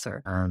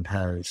author, and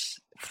has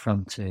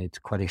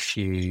fronted quite a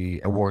few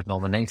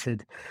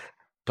award-nominated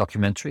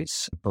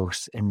documentaries,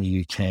 both in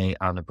the UK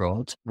and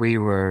abroad. We've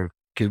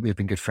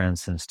been good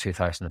friends since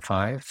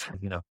 2005.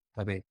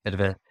 Maybe a bit of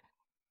a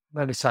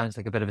maybe sounds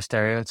like a bit of a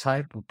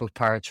stereotype, both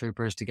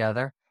paratroopers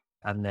together,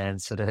 and then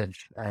sort of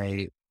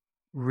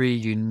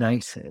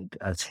reunited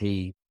as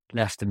he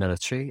left the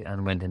military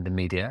and went into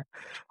media.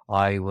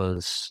 I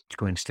was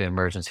going to do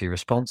emergency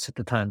response at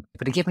the time,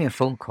 but he gave me a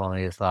phone call and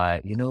he was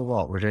like, you know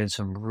what, we're doing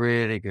some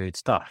really good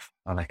stuff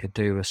and I could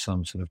do with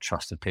some sort of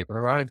trusted people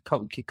around.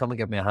 Come and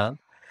give me a hand.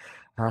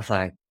 And I was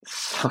like,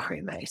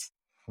 sorry, mate,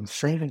 I'm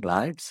saving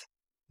lives.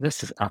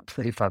 This is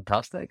absolutely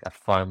fantastic. I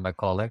found my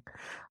calling.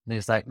 And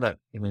he's like, look,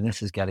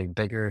 this is getting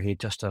bigger. He'd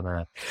just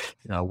done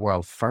a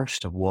world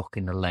first of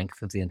walking the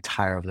length of the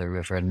entire of the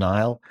River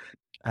Nile.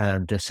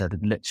 And this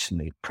had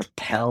literally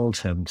propelled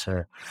him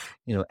to,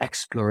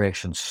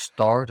 exploration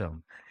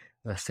stardom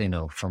with,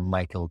 from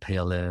Michael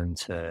Palin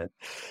to,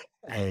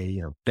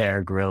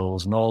 Bear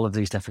Grylls and all of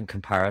these different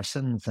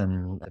comparisons.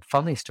 And a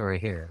funny story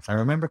here is I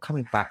remember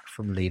coming back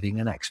from leading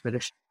an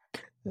expedition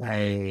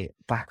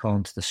back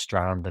onto the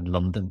Strand in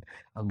London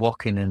and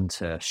walking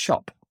into a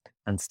shop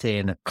and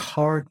seeing a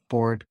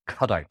cardboard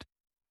cutout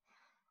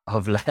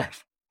of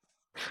Lev.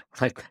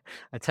 Like,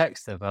 I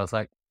texted him, I was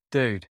like,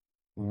 dude,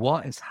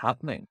 what is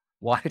happening?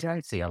 Why did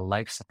I see a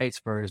life-size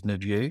version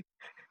of you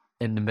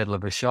in the middle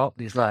of a shop?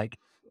 And he's like,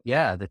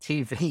 yeah, the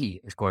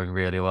TV is going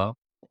really well.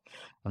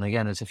 And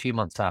again, it's a few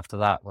months after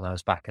that when I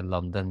was back in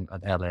London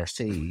at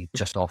LSE,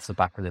 just off the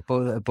back of the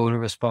Ebola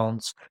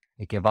response.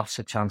 It gave us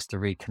a chance to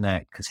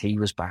reconnect because he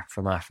was back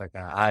from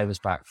Africa. I was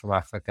back from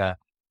Africa.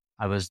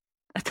 I was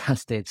at that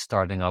stage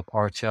starting up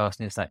Archos,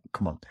 and he's like,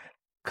 come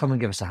and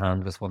give us a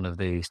hand with one of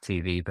these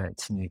TV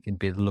bits and you can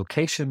be the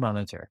location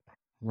manager.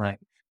 I'm like,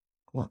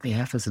 what the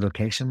F is a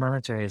location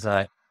manager? He's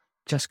like,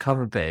 just come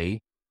and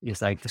be.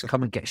 He's like, just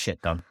come and get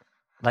shit done.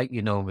 Like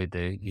you normally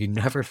do. You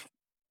never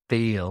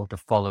fail to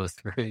follow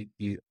through.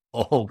 You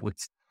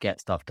always get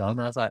stuff done.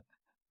 And I was like,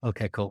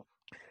 okay, cool.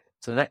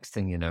 So the next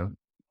thing you know,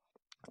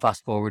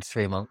 fast forward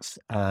 3 months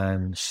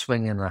and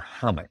swinging a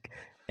hammock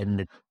in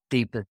the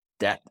deepest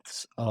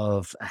depths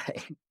of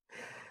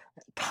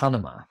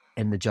Panama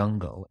in the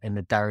jungle in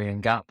the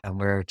Darien Gap, and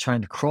we're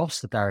trying to cross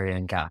the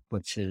Darien Gap,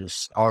 which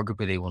is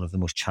arguably one of the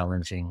most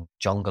challenging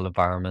jungle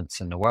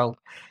environments in the world.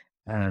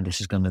 And this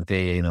is going to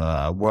be,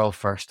 a world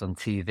first on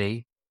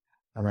TV.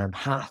 And I'm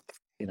half,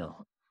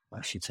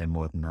 I should say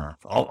more than half.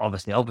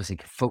 Obviously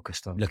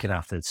focused on looking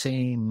after the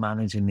team,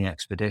 managing the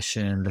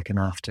expedition, looking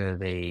after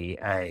the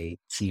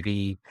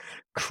TV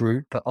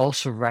crew, but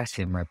also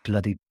writing my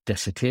bloody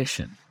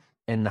dissertation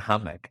in the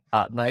hammock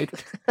at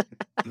night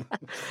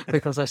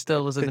because I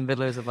still was in the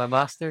middle of my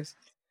master's.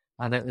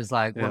 And it was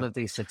like one of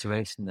these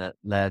situations that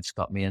Led's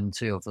got me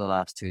into over the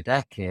last 2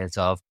 decades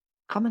of,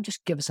 come and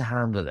just give us a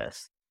hand with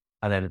this.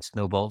 and then it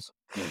snowballs.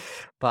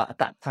 But at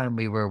that time,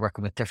 we were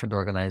working with different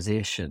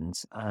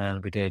organizations,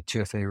 and we did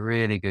 2 or 3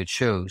 really good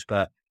shows.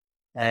 But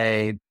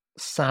I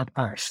sat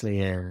actually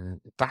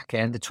in back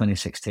end of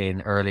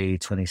 2016, early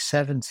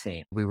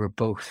 2017. We were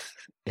both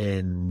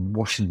in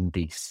Washington,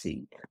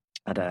 D.C.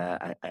 at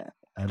a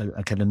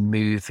kind of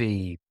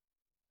movie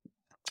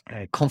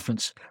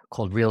conference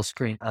called Real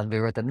Screen, and we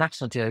were at the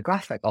National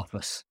Geographic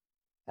office,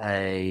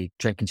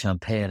 drinking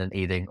champagne and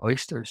eating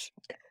oysters.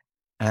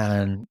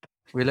 And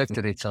we looked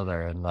at each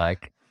other and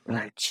like,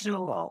 "Do you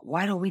know what?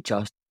 Why don't we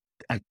just,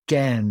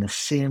 again, the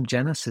same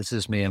genesis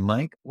as me and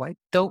Mike, why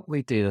don't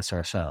we do this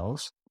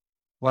ourselves?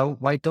 Well,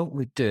 why don't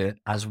we do it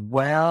as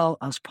well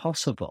as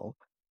possible?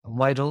 And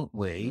why don't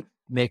we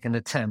make an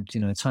attempt?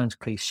 It sounds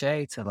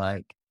cliche to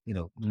like,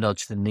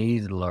 nudge the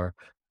needle or,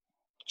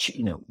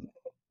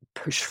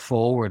 push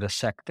forward a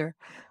sector,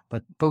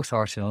 but both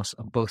artists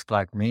and both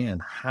black men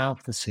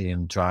have the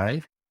same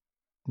drive,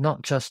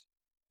 not just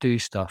do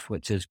stuff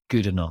which is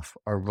good enough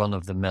or run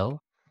of the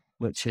mill,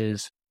 which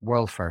is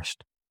world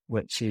first,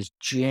 which is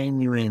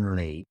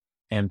genuinely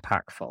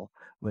impactful,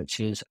 which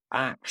is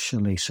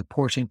actually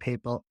supporting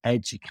people,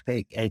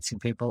 educating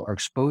people, or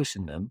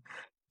exposing them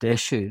to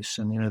issues.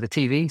 And, the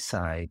TV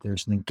side,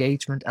 there's an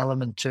engagement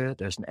element to it,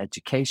 there's an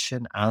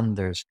education, and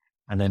there's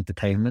an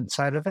entertainment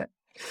side of it.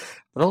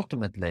 But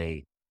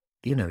ultimately,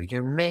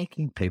 you're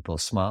making people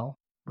smile,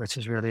 which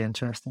is really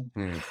interesting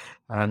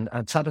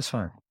and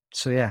satisfying.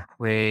 So yeah,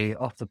 we,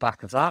 off the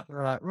back of that,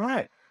 we're like,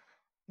 right,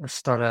 let's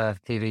start a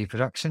TV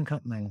production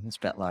company. It's a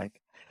bit like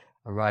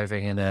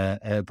arriving in a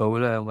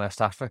Ebola in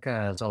West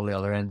Africa as all the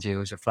other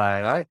NGOs are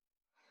flying out.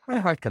 How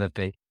hard can it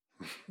be?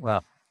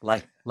 Well,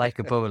 like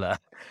Ebola,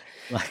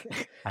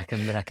 like I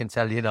can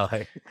tell you now,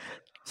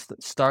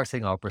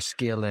 starting up or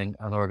scaling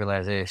an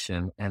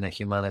organization in a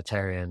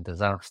humanitarian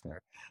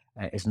disaster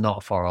is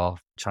not far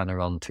off trying to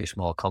run 2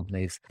 small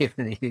companies here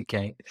in the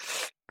UK.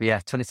 But yeah,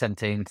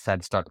 2017,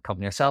 decided to start the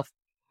company yourself.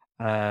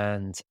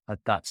 And at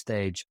that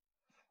stage,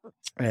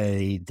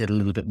 I did a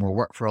little bit more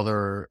work for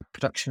other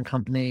production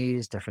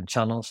companies, different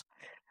channels,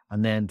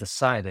 and then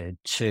decided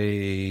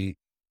to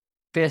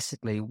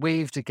basically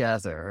weave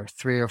together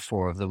 3 or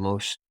 4 of the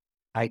most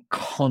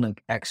iconic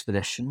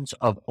expeditions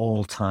of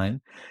all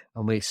time.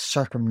 And we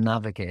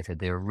circumnavigated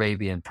the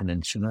Arabian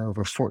Peninsula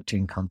over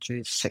 14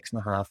 countries,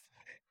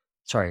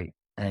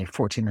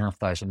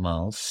 14,500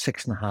 miles,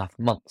 6.5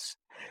 months.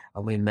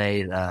 And we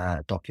made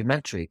a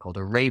documentary called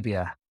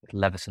Arabia with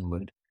Levison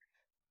Wood,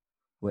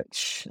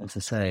 which, as I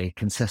say,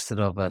 consisted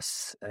of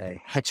us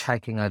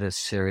hitchhiking out of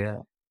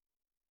Syria,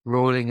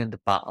 rolling into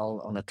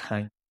battle on a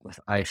tank with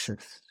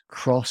ISIS,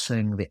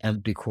 crossing the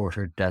empty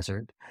quarter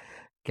desert,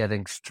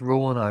 getting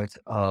thrown out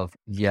of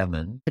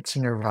Yemen,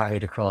 hitching a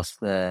ride across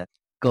the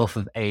Gulf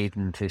of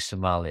Aden to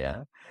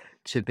Somalia,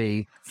 to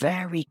be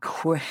very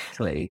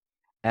quickly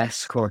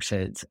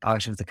escorted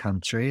out of the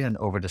country and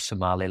over to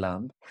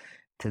Somaliland,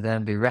 to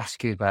then be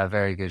rescued by a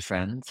very good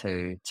friend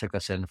who took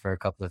us in for a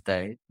couple of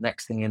days.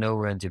 Next thing you know,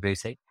 we're in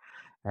Djibouti.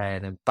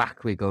 And then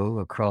back we go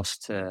across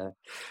to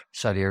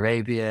Saudi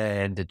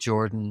Arabia, into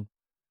Jordan,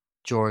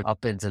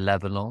 up into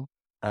Lebanon,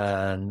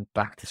 and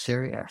back to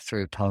Syria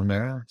through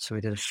Palmyra. So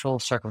we did a full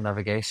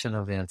circumnavigation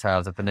of the entire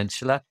of the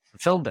peninsula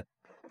and filmed it.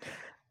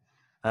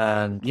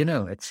 And,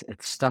 it's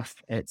stuff,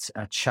 it's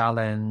a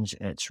challenge,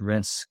 it's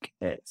risk,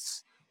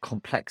 it's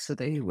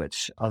complexity,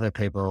 which other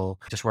people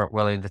just weren't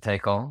willing to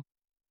take on.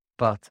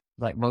 But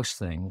like most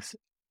things,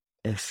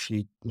 if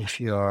you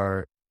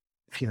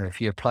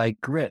apply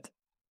grit,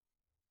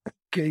 a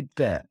good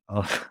bit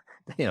of,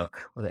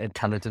 whether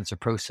intelligence or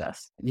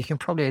process, you can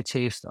probably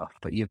achieve stuff,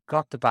 but you've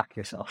got to back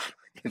yourself.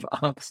 You've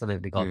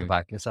absolutely got to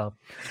back yourself.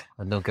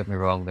 And don't get me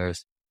wrong,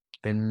 there's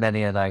been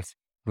many a night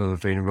where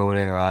we've been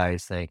rolling our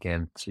eyes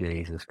thinking,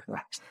 Jesus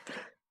Christ,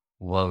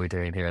 what are we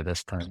doing here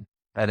this time?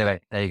 Anyway,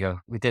 there you go.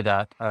 We did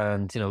that.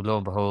 And, lo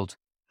and behold,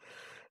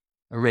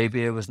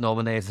 Arabia was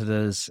nominated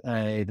as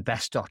the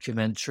best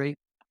documentary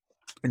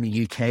in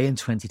the UK in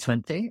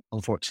 2020.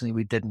 Unfortunately,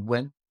 we didn't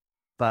win.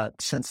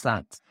 But since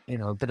that,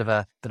 a bit of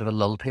a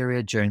lull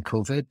period during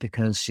COVID,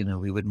 because,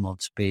 we wouldn't want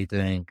to be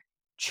doing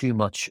too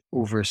much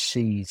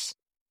overseas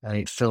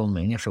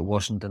filming if it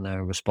wasn't in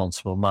a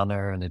responsible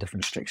manner and the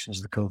different restrictions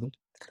of the COVID.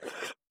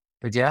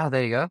 But yeah,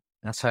 there you go.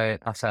 That's how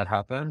it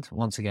happened.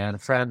 Once again, a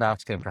friend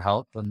asking for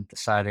help and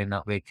deciding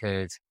that we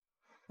could,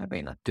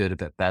 not do it a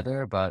bit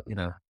better, but,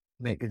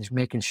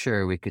 making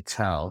sure we could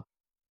tell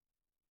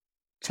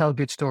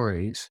good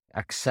stories,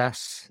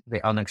 access the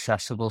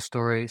inaccessible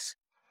stories,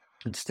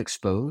 and just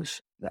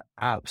expose the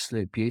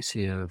absolute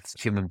beauty of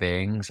human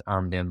beings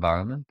and the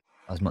environment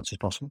as much as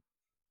possible.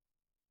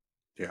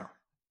 Yeah.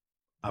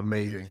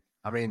 Amazing.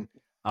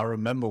 I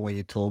remember when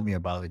you told me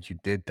about it, you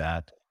did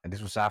that. And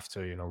this was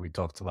after, we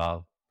talked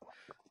about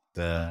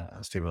the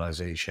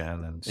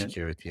stabilization and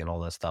security and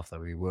all that stuff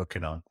that we were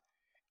working on.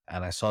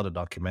 And I saw the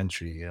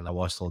documentary and I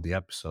watched all the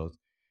episodes.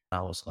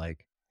 I was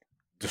like,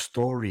 the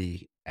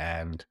story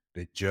and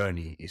the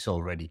journey is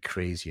already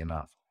crazy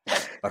enough.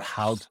 But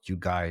how did you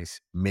guys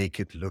make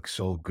it look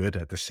so good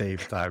at the same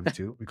time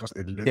too? Because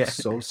it looks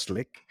so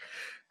slick.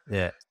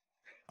 Yeah.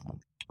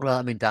 Well,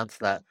 I mean, down to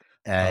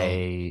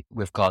that,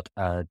 we've got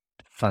a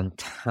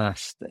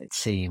fantastic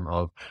team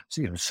of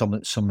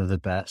some of the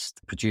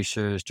best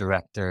producers,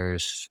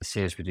 directors,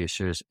 series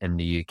producers in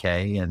the UK,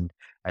 and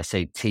I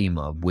say team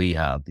of we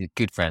have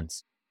good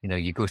friends.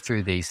 You go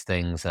through these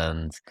things,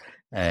 and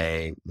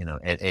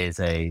it is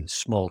a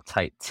small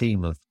tight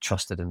team of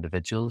trusted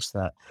individuals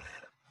that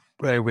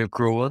we've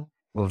grown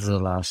over the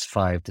last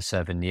 5 to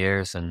 7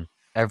 years, and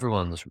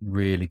everyone's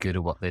really good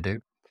at what they do.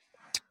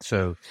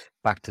 So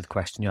back to the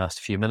question you asked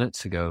a few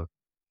minutes ago,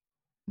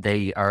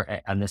 they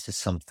are, and this is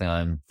something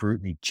I'm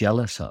brutally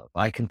jealous of.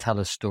 I can tell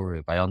a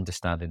story by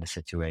understanding the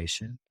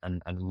situation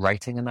and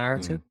writing a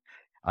narrative.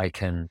 I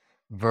can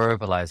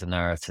verbalize a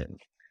narrative,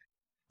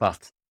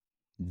 but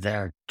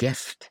their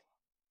gift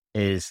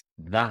is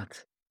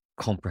that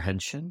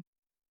comprehension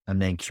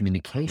and then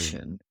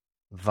communication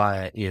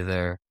via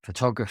either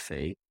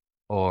photography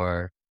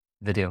or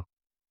video.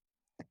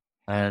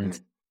 And,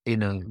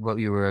 what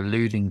you were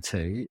alluding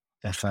to,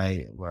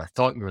 what I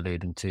thought you were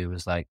alluding to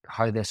was like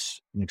how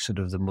this sort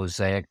of the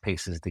mosaic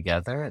pieces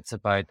together. It's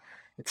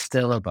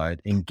still about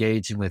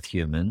engaging with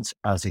humans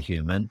as a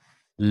human,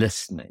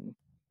 listening,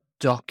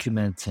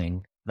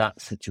 documenting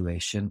that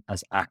situation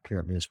as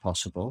accurately as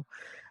possible,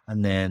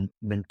 and then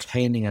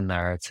maintaining a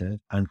narrative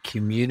and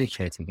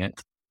communicating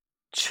it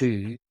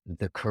to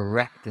the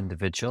correct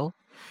individual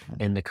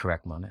in the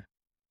correct manner.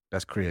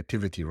 That's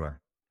creativity, right?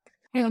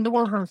 Yeah, on the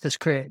one hand, there's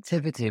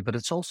creativity, but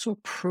it's also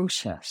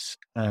process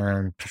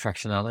and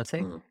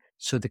perfectionality.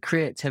 So the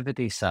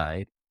creativity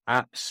side,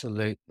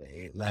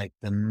 absolutely, like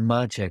the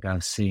magic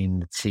I've seen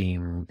the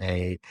team,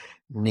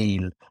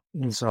 Neil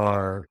is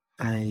our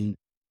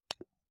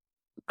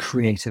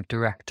creative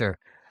director,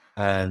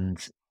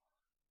 and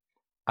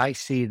I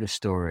see the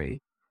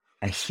story,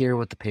 I hear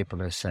what the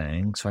people are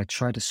saying, so I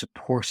try to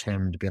support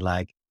him to be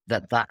like,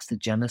 that's the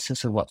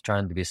genesis of what's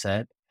trying to be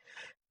said,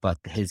 but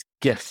his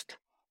gift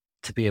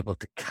to be able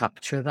to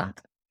capture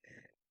that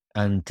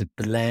and to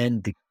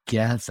blend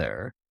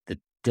together the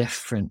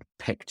different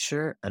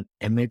picture and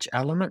image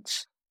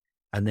elements.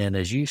 And then,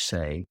 as you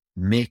say,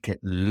 make it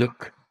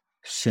look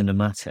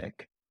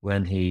cinematic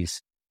when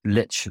he's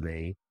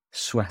literally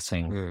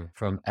sweating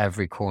from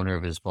every corner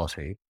of his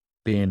body,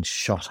 being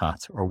shot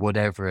at, or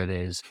whatever it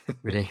is,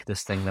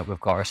 ridiculous thing that we've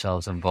got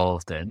ourselves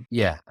involved in.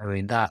 Yeah, I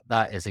mean,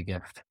 that is a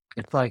gift.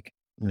 It's like,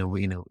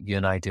 you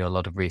and I do a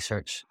lot of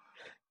research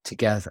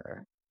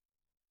together,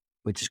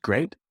 which is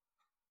great.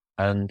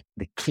 And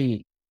the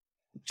key,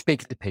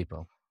 speaking to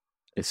people,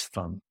 is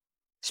fun.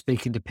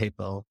 Speaking to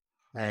people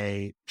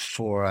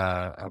for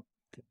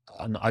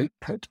an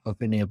output of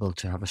being able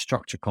to have a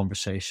structured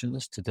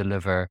conversations to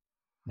deliver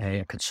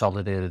a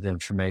consolidated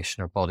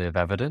information or body of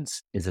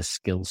evidence is a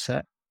skill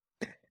set.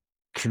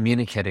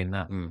 Communicating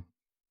that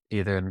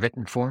either in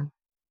written form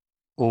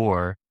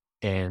or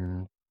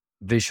in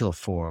visual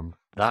form,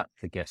 that's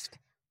the gift.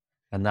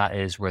 And that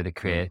is where the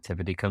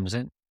creativity comes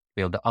in.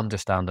 Be able to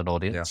understand an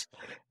audience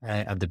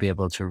and to be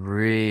able to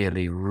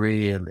really,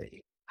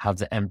 really have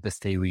the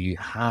empathy where you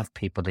have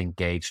people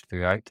engaged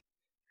throughout.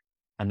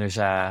 And there's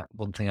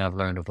one thing I've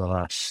learned over the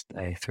last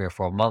 3 or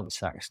 4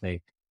 months,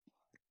 actually.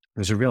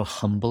 There's a real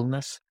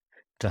humbleness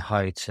to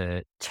how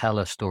to tell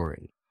a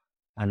story.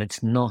 And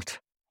it's not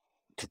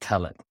to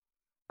tell it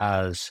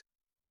as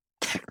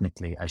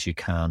technically as you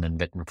can in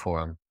written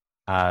form,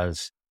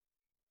 as,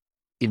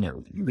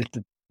 with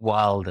the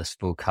wildest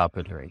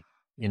vocabulary.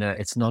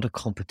 It's not a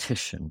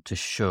competition to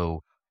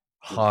show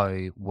how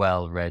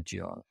well read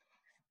you are.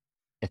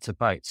 It's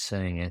about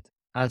saying it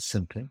as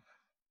simply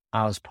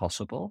as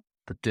possible,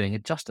 but doing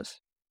it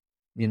justice.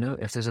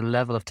 If there's a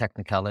level of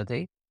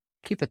technicality,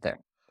 keep it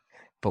there.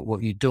 But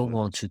what you don't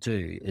want to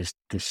do is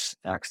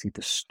actually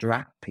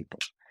distract people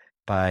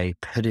by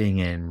putting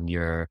in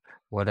your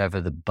whatever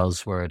the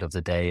buzzword of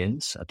the day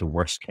is at the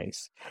worst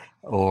case,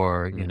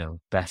 or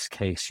best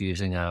case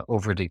using a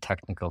overly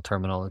technical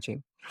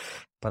terminology.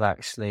 But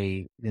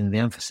actually, the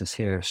emphasis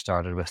here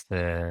started with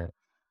the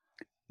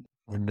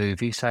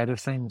movie side of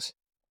things.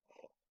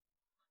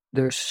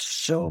 There's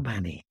so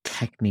many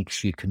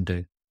techniques you can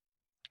do.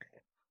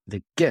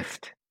 The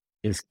gift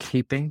is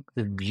keeping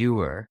the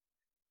viewer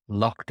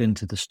locked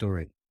into the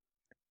story,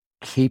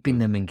 keeping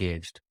them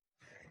engaged.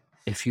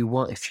 If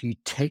you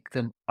take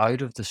them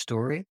out of the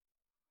story,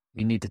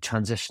 you need to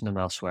transition them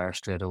elsewhere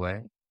straight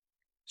away.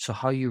 So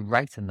how you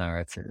write a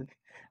narrative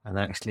and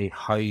actually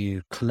how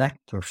you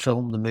collect or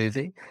film the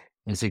movie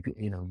is,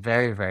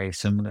 very, very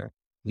similar.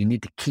 You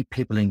need to keep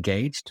people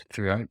engaged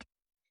throughout,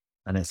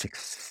 and it's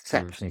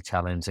exceptionally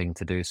challenging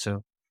to do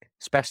so.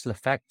 Special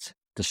effects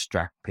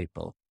distract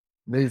people.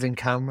 Moving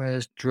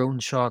cameras, drone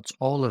shots,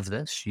 all of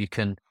this, you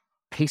can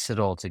piece it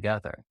all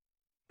together.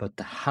 But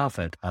to have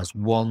it as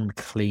one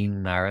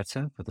clean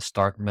narrative with a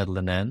start, middle,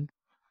 and end,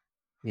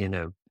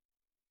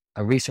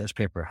 a research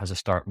paper has a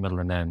start, middle,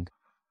 and end.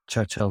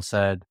 Churchill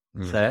said,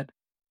 say it.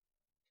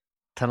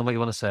 Tell them what you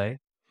want to say.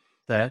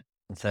 Say it,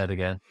 and say it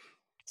again.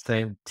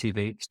 Same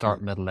TV,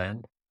 start, middle,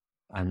 end.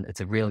 And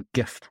it's a real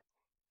gift.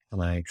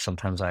 And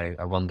sometimes I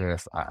wonder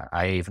if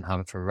I even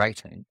have it for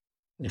writing.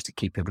 is to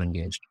keep people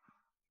engaged.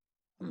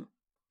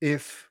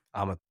 If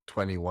I'm a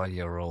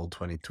 21-year-old,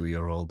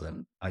 22-year-old,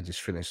 and I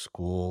just finished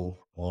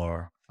school,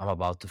 or I'm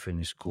about to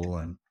finish school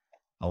and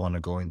I want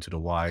to go into the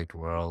wide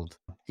world,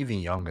 even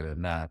younger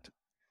than that,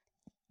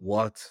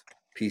 what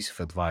piece of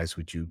advice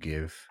would you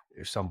give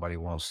if somebody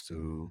wants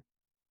to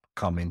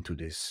come into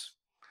this?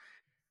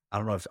 I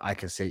don't know if I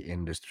can say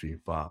industry,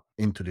 but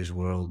into this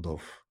world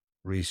of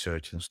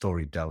research and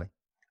storytelling.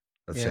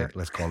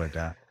 Let's call it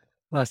that.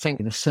 Well, I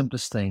think the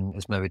simplest thing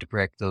is maybe to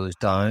break those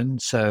down.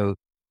 So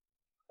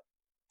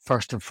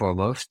first and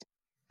foremost,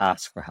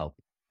 ask for help.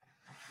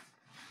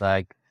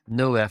 Like,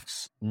 no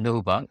ifs,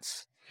 no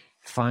buts.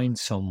 Find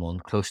someone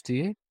close to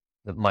you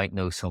that might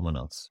know someone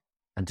else,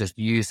 and just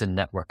use the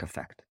network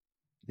effect.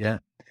 Yeah.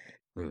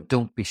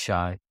 Don't be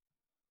shy.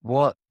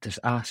 Just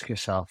ask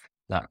yourself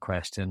that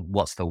question.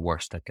 What's the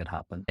worst that could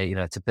happen?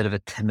 It's a bit of a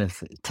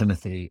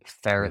Timothy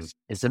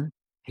Ferrisism.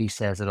 He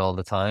says it all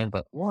the time,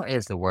 but what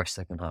is the worst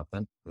that can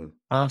happen?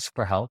 Ask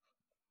for help,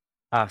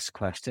 ask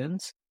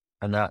questions,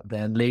 and that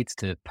then leads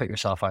to put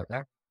yourself out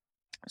there.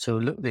 So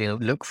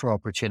look for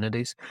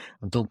opportunities,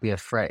 and don't be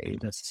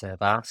afraid, as I say,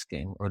 of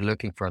asking or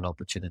looking for an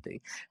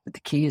opportunity. But the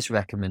key is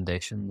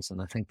recommendations,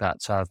 and I think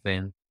that's how I've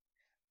been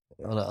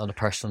on a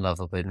personal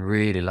level, been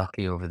really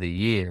lucky over the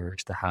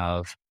years to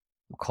have,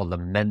 we'll call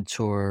them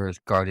mentors,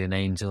 guardian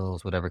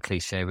angels, whatever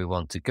cliche we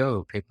want to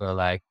go. People are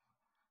like,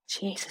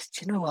 Jesus,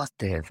 do you know what,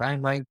 Dave? I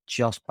might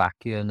just back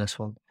you in this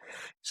one.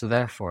 So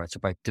therefore, it's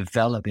about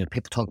developing.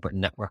 People talk about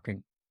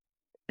networking.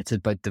 It's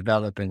about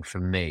developing, for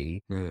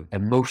me,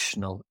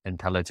 emotional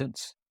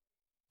intelligence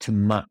to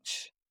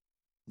match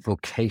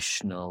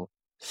vocational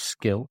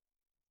skill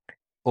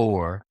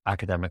or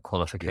academic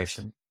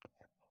qualification.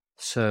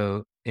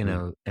 So,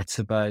 it's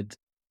about,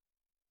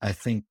 I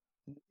think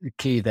the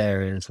key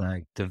there is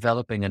like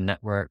developing a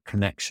network,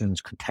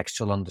 connections,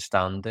 contextual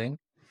understanding,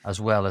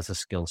 as well as a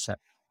skill set.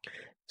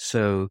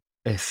 So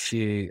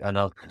and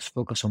I'll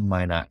focus on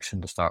mind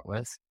action to start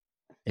with.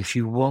 If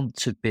you want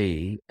to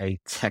be a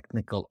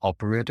technical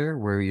operator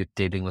where you're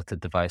dealing with the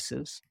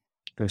devices,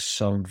 there's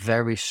some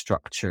very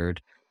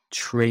structured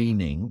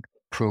training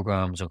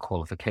programs and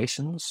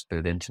qualifications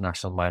through the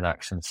International Mine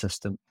Action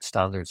System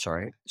standards.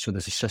 So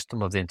there's a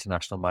system of the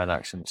International Mine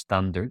Action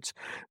standards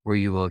where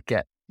you will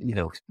get,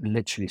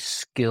 literally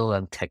skill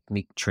and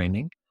technique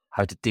training,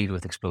 how to deal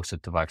with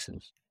explosive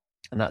devices.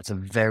 And that's a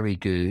very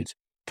good,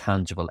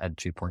 tangible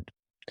entry point.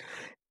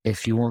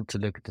 If you want to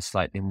look at the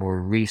slightly more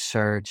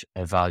research,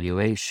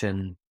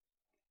 evaluation,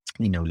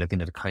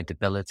 looking at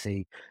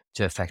accountability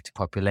to effective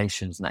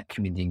populations and that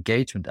community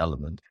engagement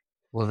element,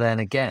 well, then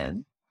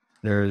again,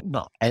 there are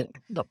not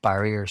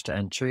barriers to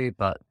entry,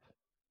 but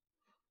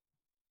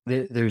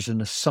there's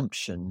an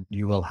assumption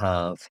you will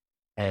have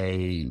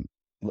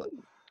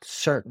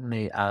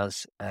certainly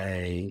as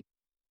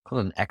call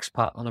it an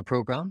expat on a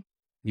program,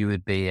 you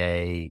would be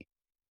a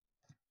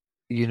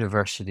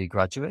university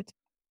graduate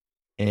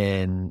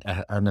in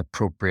an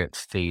appropriate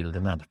field,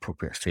 and that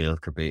appropriate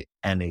field could be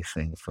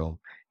anything from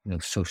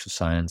social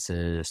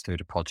sciences through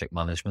to project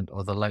management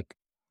or the like.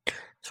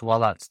 So while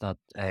that's not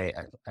a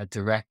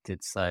direct,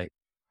 it's like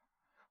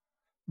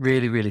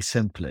really, really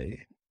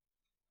simply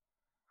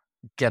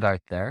get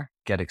out there,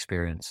 get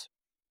experience,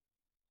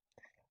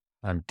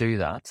 and do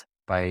that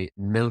by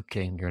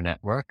milking your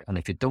network. And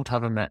if you don't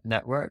have a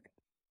network,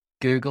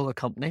 Google a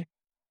company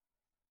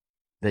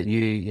that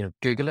you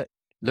Google it.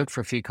 Look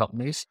for a few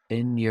companies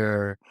in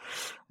your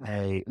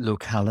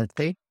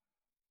locality,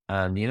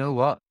 and you know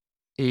what?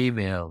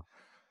 Email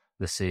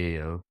the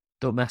CEO.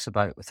 Don't mess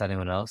about with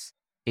anyone else.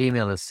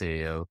 Email the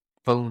CEO.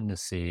 Phone the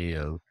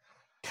CEO.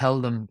 Tell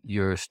them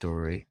your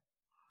story.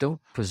 Don't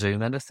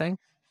presume anything.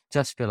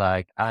 Just be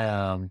like, I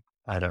am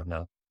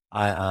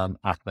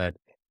Ahmed.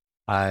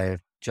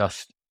 I've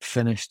just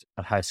finished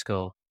at high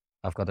school.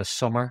 I've got a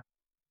summer.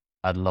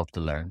 I'd love to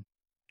learn.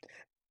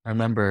 I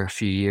remember a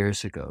few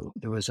years ago,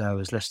 I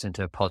was listening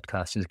to a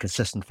podcast. There's a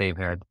consistent theme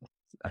here.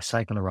 I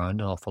cycle around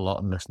an awful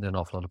lot and listen to an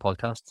awful lot of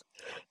podcasts.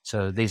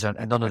 So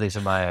none of these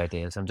are my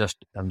ideas. I'm just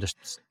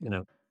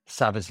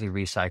savagely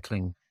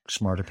recycling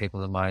smarter people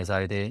than my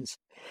ideas,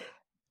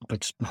 but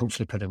just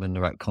hopefully put them in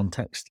the right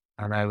context.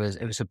 And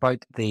it was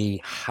about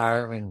the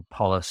hiring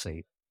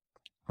policy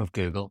of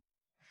Google,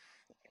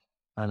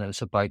 and it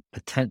was about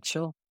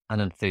potential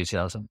and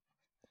enthusiasm.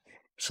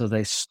 So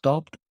they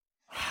stopped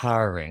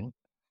hiring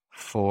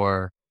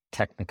for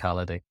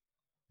technicality.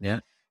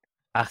 Yeah.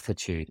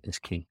 Attitude is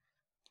key.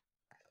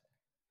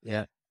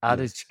 Yeah.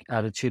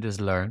 Attitude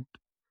is learned,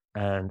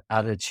 and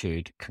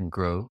attitude can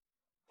grow.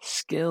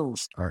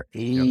 Skills are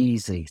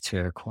easy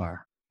to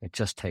acquire. It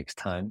just takes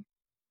time.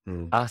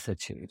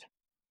 Attitude.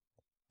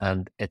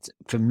 And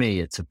for me,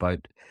 it's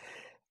about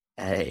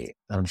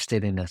I'm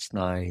stating this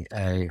now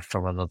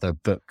from another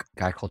book. A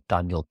guy called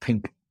Daniel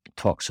Pink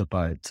talks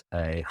about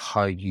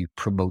how you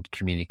promote,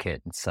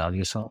 communicate, and sell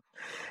yourself.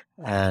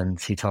 And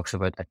he talks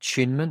about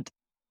attunement,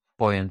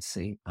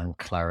 buoyancy, and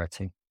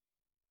clarity.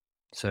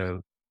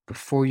 So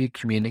before you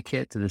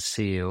communicate to the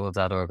CEO of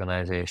that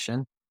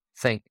organization,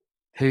 think,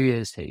 who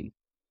is he?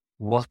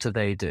 What do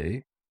they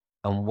do?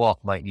 and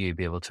what might you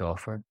be able to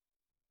offer?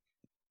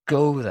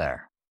 Go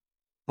there,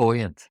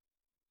 buoyant.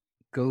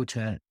 Go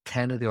to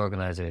 10 of the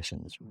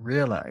organizations,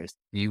 realize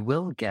you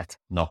will get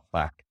knocked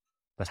back,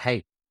 but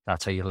hey,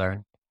 that's how you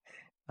learn.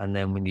 And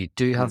then when you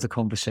do have the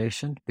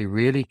conversation, be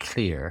really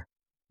clear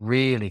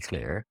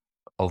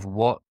of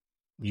what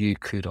you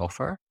could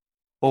offer,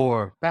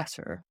 or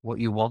better, what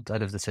you want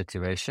out of the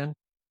situation.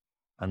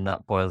 And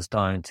that boils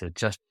down to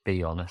just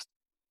be honest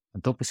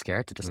and don't be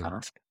scared to just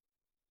ask.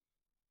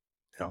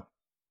 Yeah.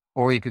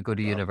 Or you could go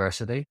to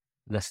university,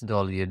 listen to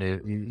all the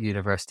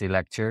university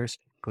lectures,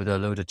 go to a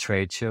load of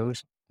trade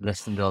shows,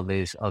 listen to all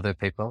these other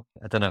people.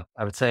 I don't know.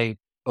 I would say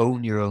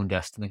own your own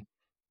destiny.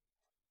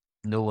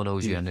 No one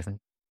owes you anything.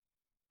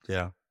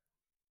 Yeah.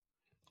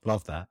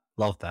 Love that.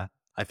 Love that.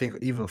 I think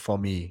even for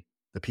me,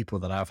 the people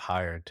that I've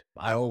hired,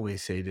 I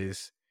always say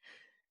this.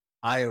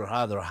 I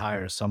rather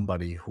hire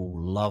somebody who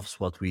loves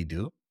what we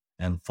do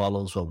and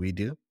follows what we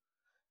do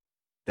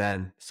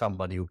than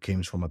somebody who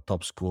comes from a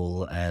top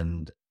school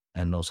and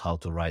knows how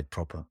to write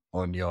proper.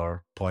 On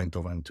your point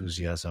of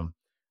enthusiasm,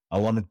 I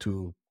wanted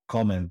to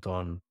comment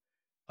on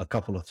a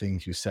couple of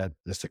things you said.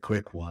 Just a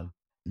quick one.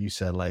 You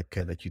said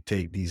that you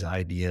take these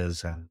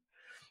ideas and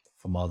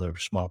from other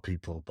smart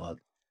people, but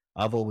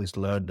I've always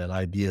learned that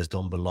ideas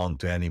don't belong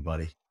to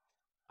anybody.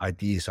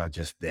 Ideas are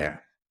just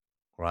there,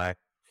 right?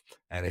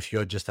 And if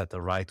you're just at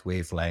the right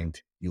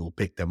wavelength, you'll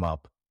pick them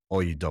up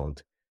or you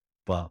don't.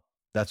 But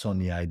that's on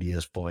the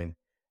ideas point.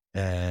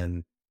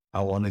 And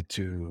I wanted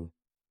to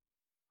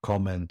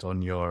comment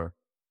on your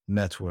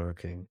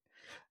networking,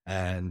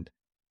 and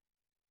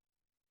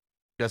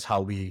that's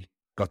how we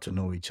got to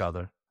know each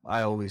other.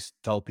 I always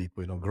tell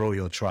people, grow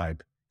your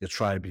tribe. Your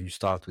tribe, you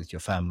start with your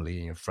family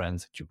and your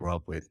friends that you grew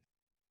up with,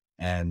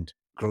 and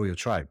grow your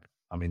tribe.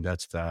 I mean,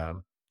 that's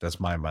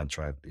my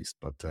mantra at least.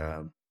 But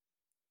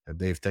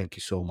Dave, thank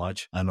you so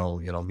much. I know,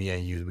 me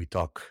and you, we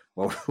talk.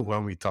 Well,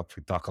 when we talk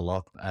a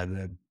lot,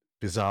 and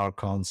bizarre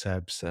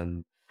concepts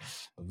and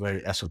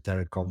very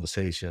esoteric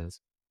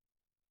conversations.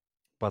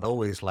 But I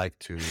always like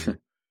to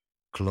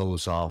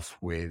close off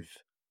with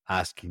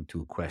asking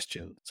 2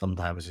 questions.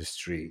 Sometimes it's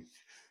 3.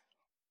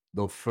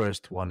 The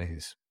first one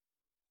is,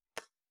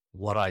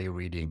 what are you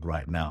reading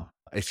right now?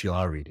 If you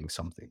are reading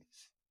something.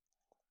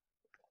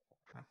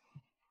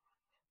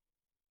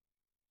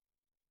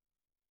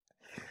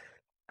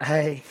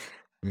 Hey.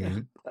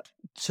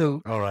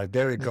 So all right,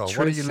 there we go. What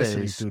are you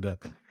listening to then?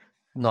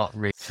 Not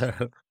really.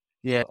 So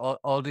yeah,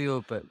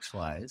 audio books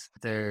wise,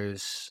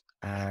 there's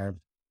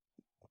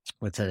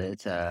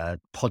it's a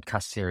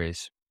podcast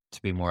series,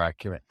 to be more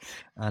accurate,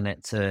 and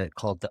it's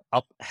called The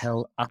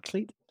Uphill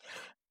Athlete,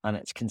 and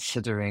it's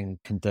considering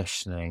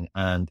conditioning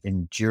and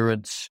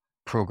endurance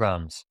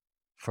programs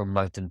for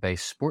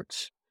mountain-based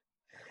sports.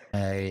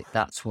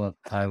 That's what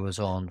I was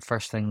on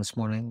first thing this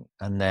morning,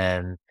 and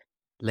then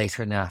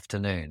later in the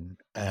afternoon,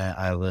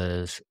 I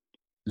was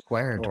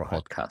Squared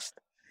podcast,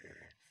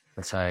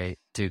 which I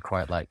do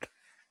quite like.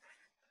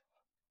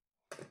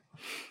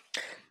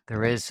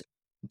 There is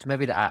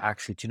maybe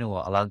actually, do you know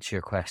what? I'll answer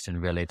your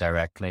question really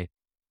directly.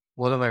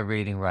 What am I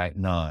reading right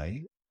now?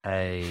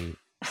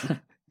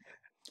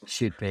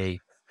 Should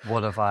be,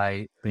 what have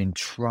I been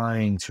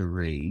trying to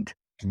read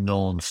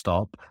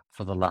non-stop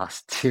for the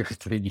last 2 or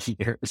 3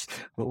 years,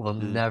 but will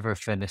never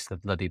finish the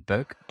bloody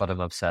book, but I'm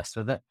obsessed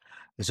with it.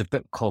 There's a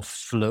book called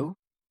Flow,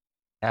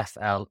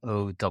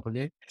 Flow,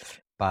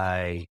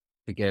 by,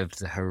 forgive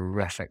the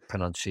horrific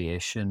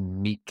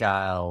pronunciation,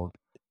 Mikhail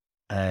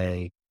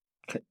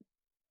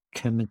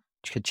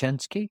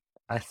Kaczynski,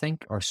 I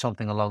think, or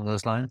something along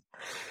those lines.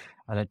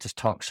 And it just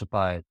talks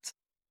about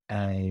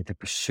the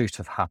pursuit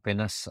of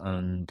happiness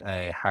and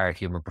a higher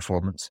human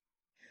performance.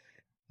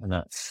 And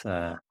that's,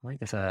 I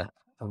think it's a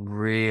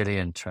really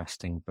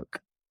interesting book.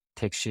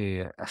 Takes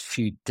you a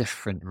few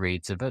different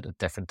reads of it at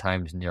different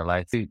times in your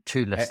life.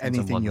 Two listens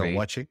anything and one you're read.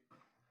 watching?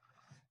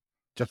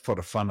 Just for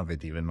the fun of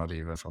it, even, not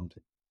even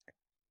something.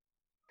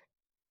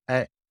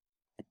 Yeah,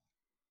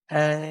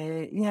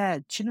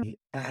 do you know,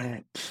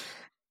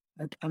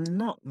 I'm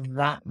not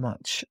that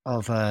much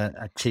of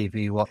a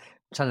TV watch.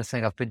 I'm trying to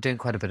think. I've been doing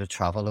quite a bit of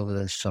travel over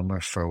the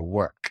summer for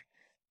work,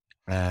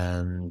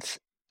 and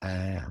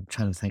I'm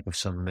trying to think of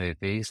some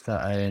movies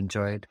that I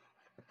enjoyed.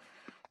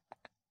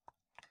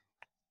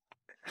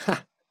 I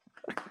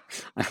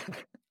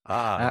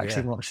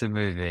actually watched a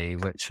movie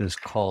which was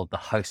called The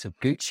House of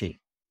Gucci,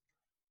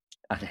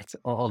 and it's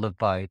all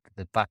about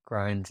the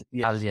background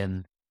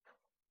Italian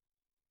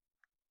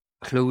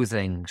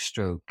clothing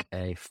stroke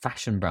a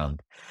fashion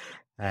brand.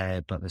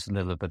 But there's a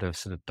little bit of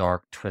sort of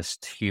dark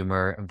twist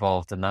humor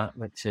involved in that,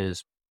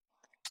 that's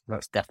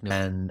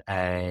definitely.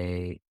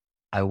 And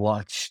I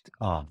watched.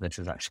 Oh, this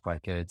was actually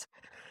quite good.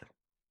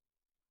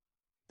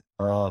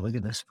 Oh, look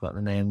at this! Got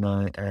the name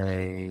now.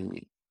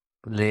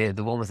 The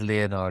one with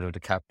Leonardo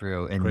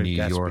DiCaprio in Great New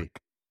Gatsby. York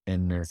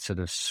in the sort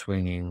of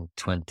swinging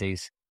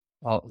 20s.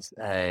 Oh,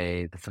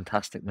 the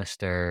Fantastic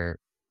Mr.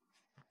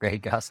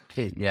 Great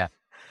Gatsby. Yeah.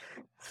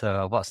 So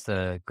I watched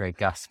the Great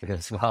Gatsby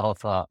as well. I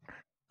thought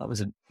that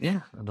was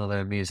another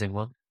amusing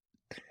one.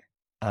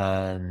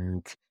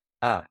 And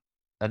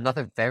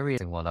Another very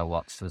interesting one I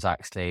watched was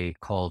actually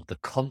called The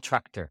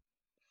Contractor,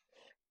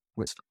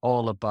 which is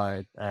all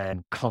about a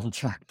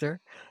contractor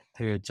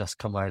who had just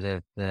come out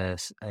of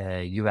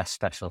the US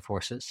Special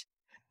Forces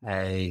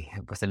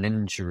with an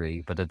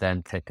injury, but had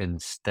then taken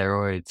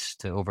steroids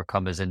to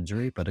overcome his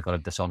injury, but had got a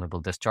dishonorable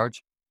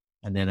discharge.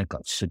 And then it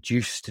got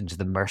seduced into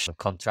the mercenary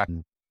contract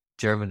in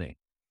Germany.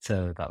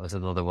 So that was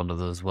another one of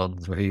those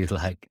ones where you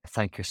like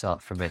thank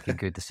yourself for making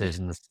good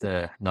decisions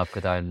to not go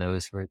down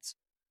those routes.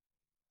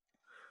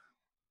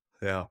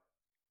 Yeah.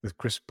 With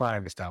Chris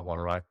Pine is that one,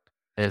 right?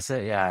 Is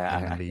it? In the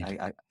Yeah, lead.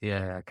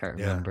 I can't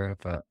Yeah. remember,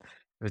 but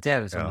it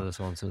was one of Yeah. those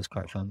ones that was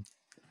quite fun.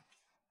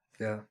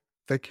 Yeah.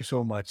 Thank you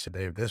so much,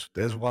 Dave.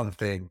 There's one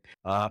thing.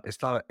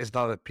 It's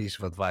not a piece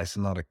of advice, it's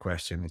not a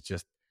question. It's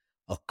just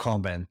a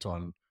comment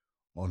on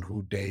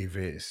who Dave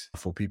is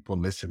for people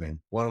listening.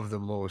 One of the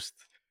most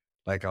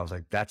like I was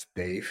like, that's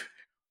Dave.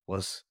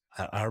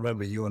 I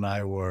remember you and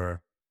I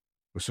were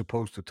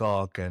supposed to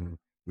talk and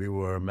we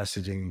were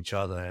messaging each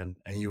other and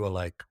you were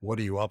like, what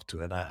are you up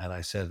to? And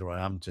I said, well,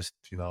 I'm just,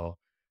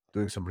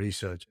 doing some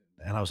research.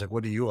 And I was like,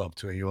 what are you up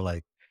to? And you were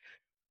like,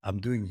 I'm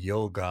doing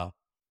yoga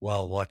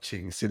while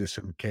watching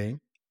Citizen Kane.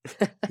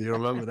 Do you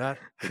remember that?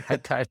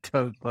 I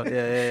don't, but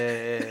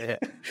yeah.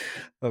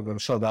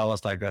 So that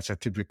was like, that's a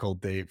typical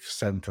Dave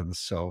sentence.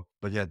 So,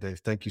 but yeah, Dave,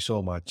 thank you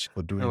so much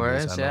for No doing this. I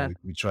worries, know yeah.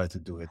 we tried to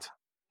do it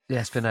Yeah,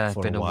 it's for a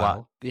been a while.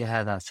 while.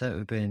 Yeah, that's it.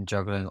 We've been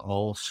juggling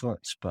all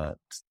sorts, but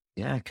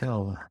yeah,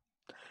 cool.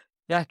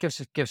 Yeah, give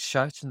us a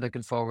shout and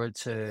looking forward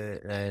to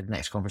the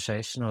next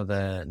conversation or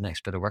the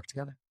next bit of work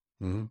together.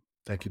 Mm-hmm.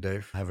 Thank you,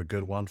 Dave. Have a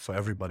good one for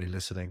everybody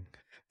listening.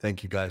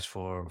 Thank you guys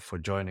for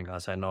joining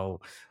us. I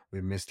know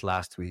we missed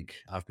last week.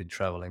 I've been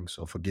traveling,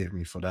 so forgive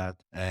me for that.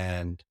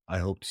 And I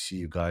hope to see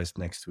you guys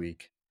next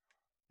week.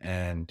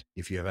 And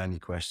if you have any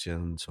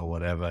questions or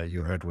whatever,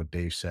 you heard what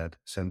Dave said,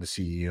 send the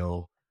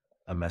CEO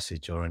a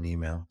message or an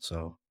email.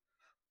 So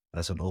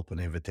that's an open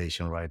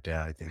invitation right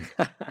there, I think.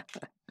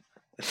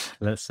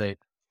 Let's see.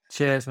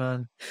 Cheers,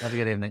 man. Have a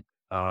good evening.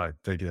 All right.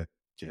 Take care.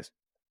 Cheers.